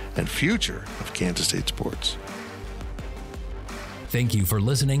and future of Kansas State sports. Thank you for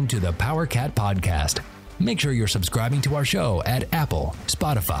listening to the PowerCat Podcast. Make sure you're subscribing to our show at Apple,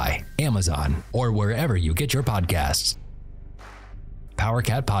 Spotify, Amazon, or wherever you get your podcasts.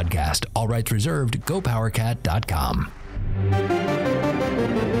 PowerCat Podcast. All rights reserved. GoPowerCat.com.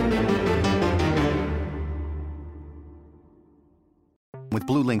 With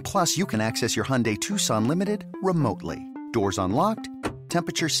Blue Link Plus, you can access your Hyundai Tucson Limited remotely. Doors unlocked,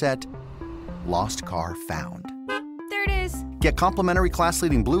 temperature set, lost car found. There it is. Get complimentary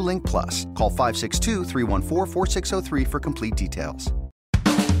class-leading Blue Link Plus. Call 562-314-4603 for complete details.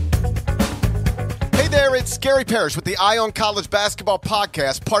 Hey there, it's Gary Parrish with the Eye on College Basketball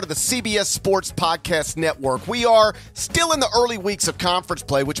Podcast, part of the CBS Sports Podcast Network. We are still in the early weeks of conference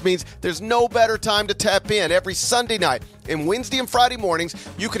play, which means there's no better time to tap in. Every Sunday night and Wednesday and Friday mornings,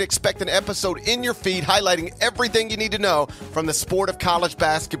 you can expect an episode in your feed highlighting everything you need to know from the sport of college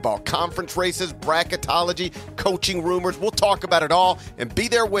basketball. Conference races, bracketology, coaching rumors. We'll talk about it all and be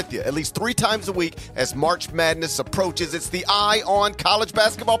there with you at least 3 times a week as March Madness approaches. It's the Eye on College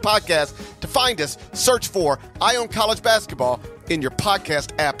Basketball Podcast. To find us, search for Eye on College Basketball in your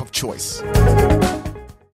podcast app of choice.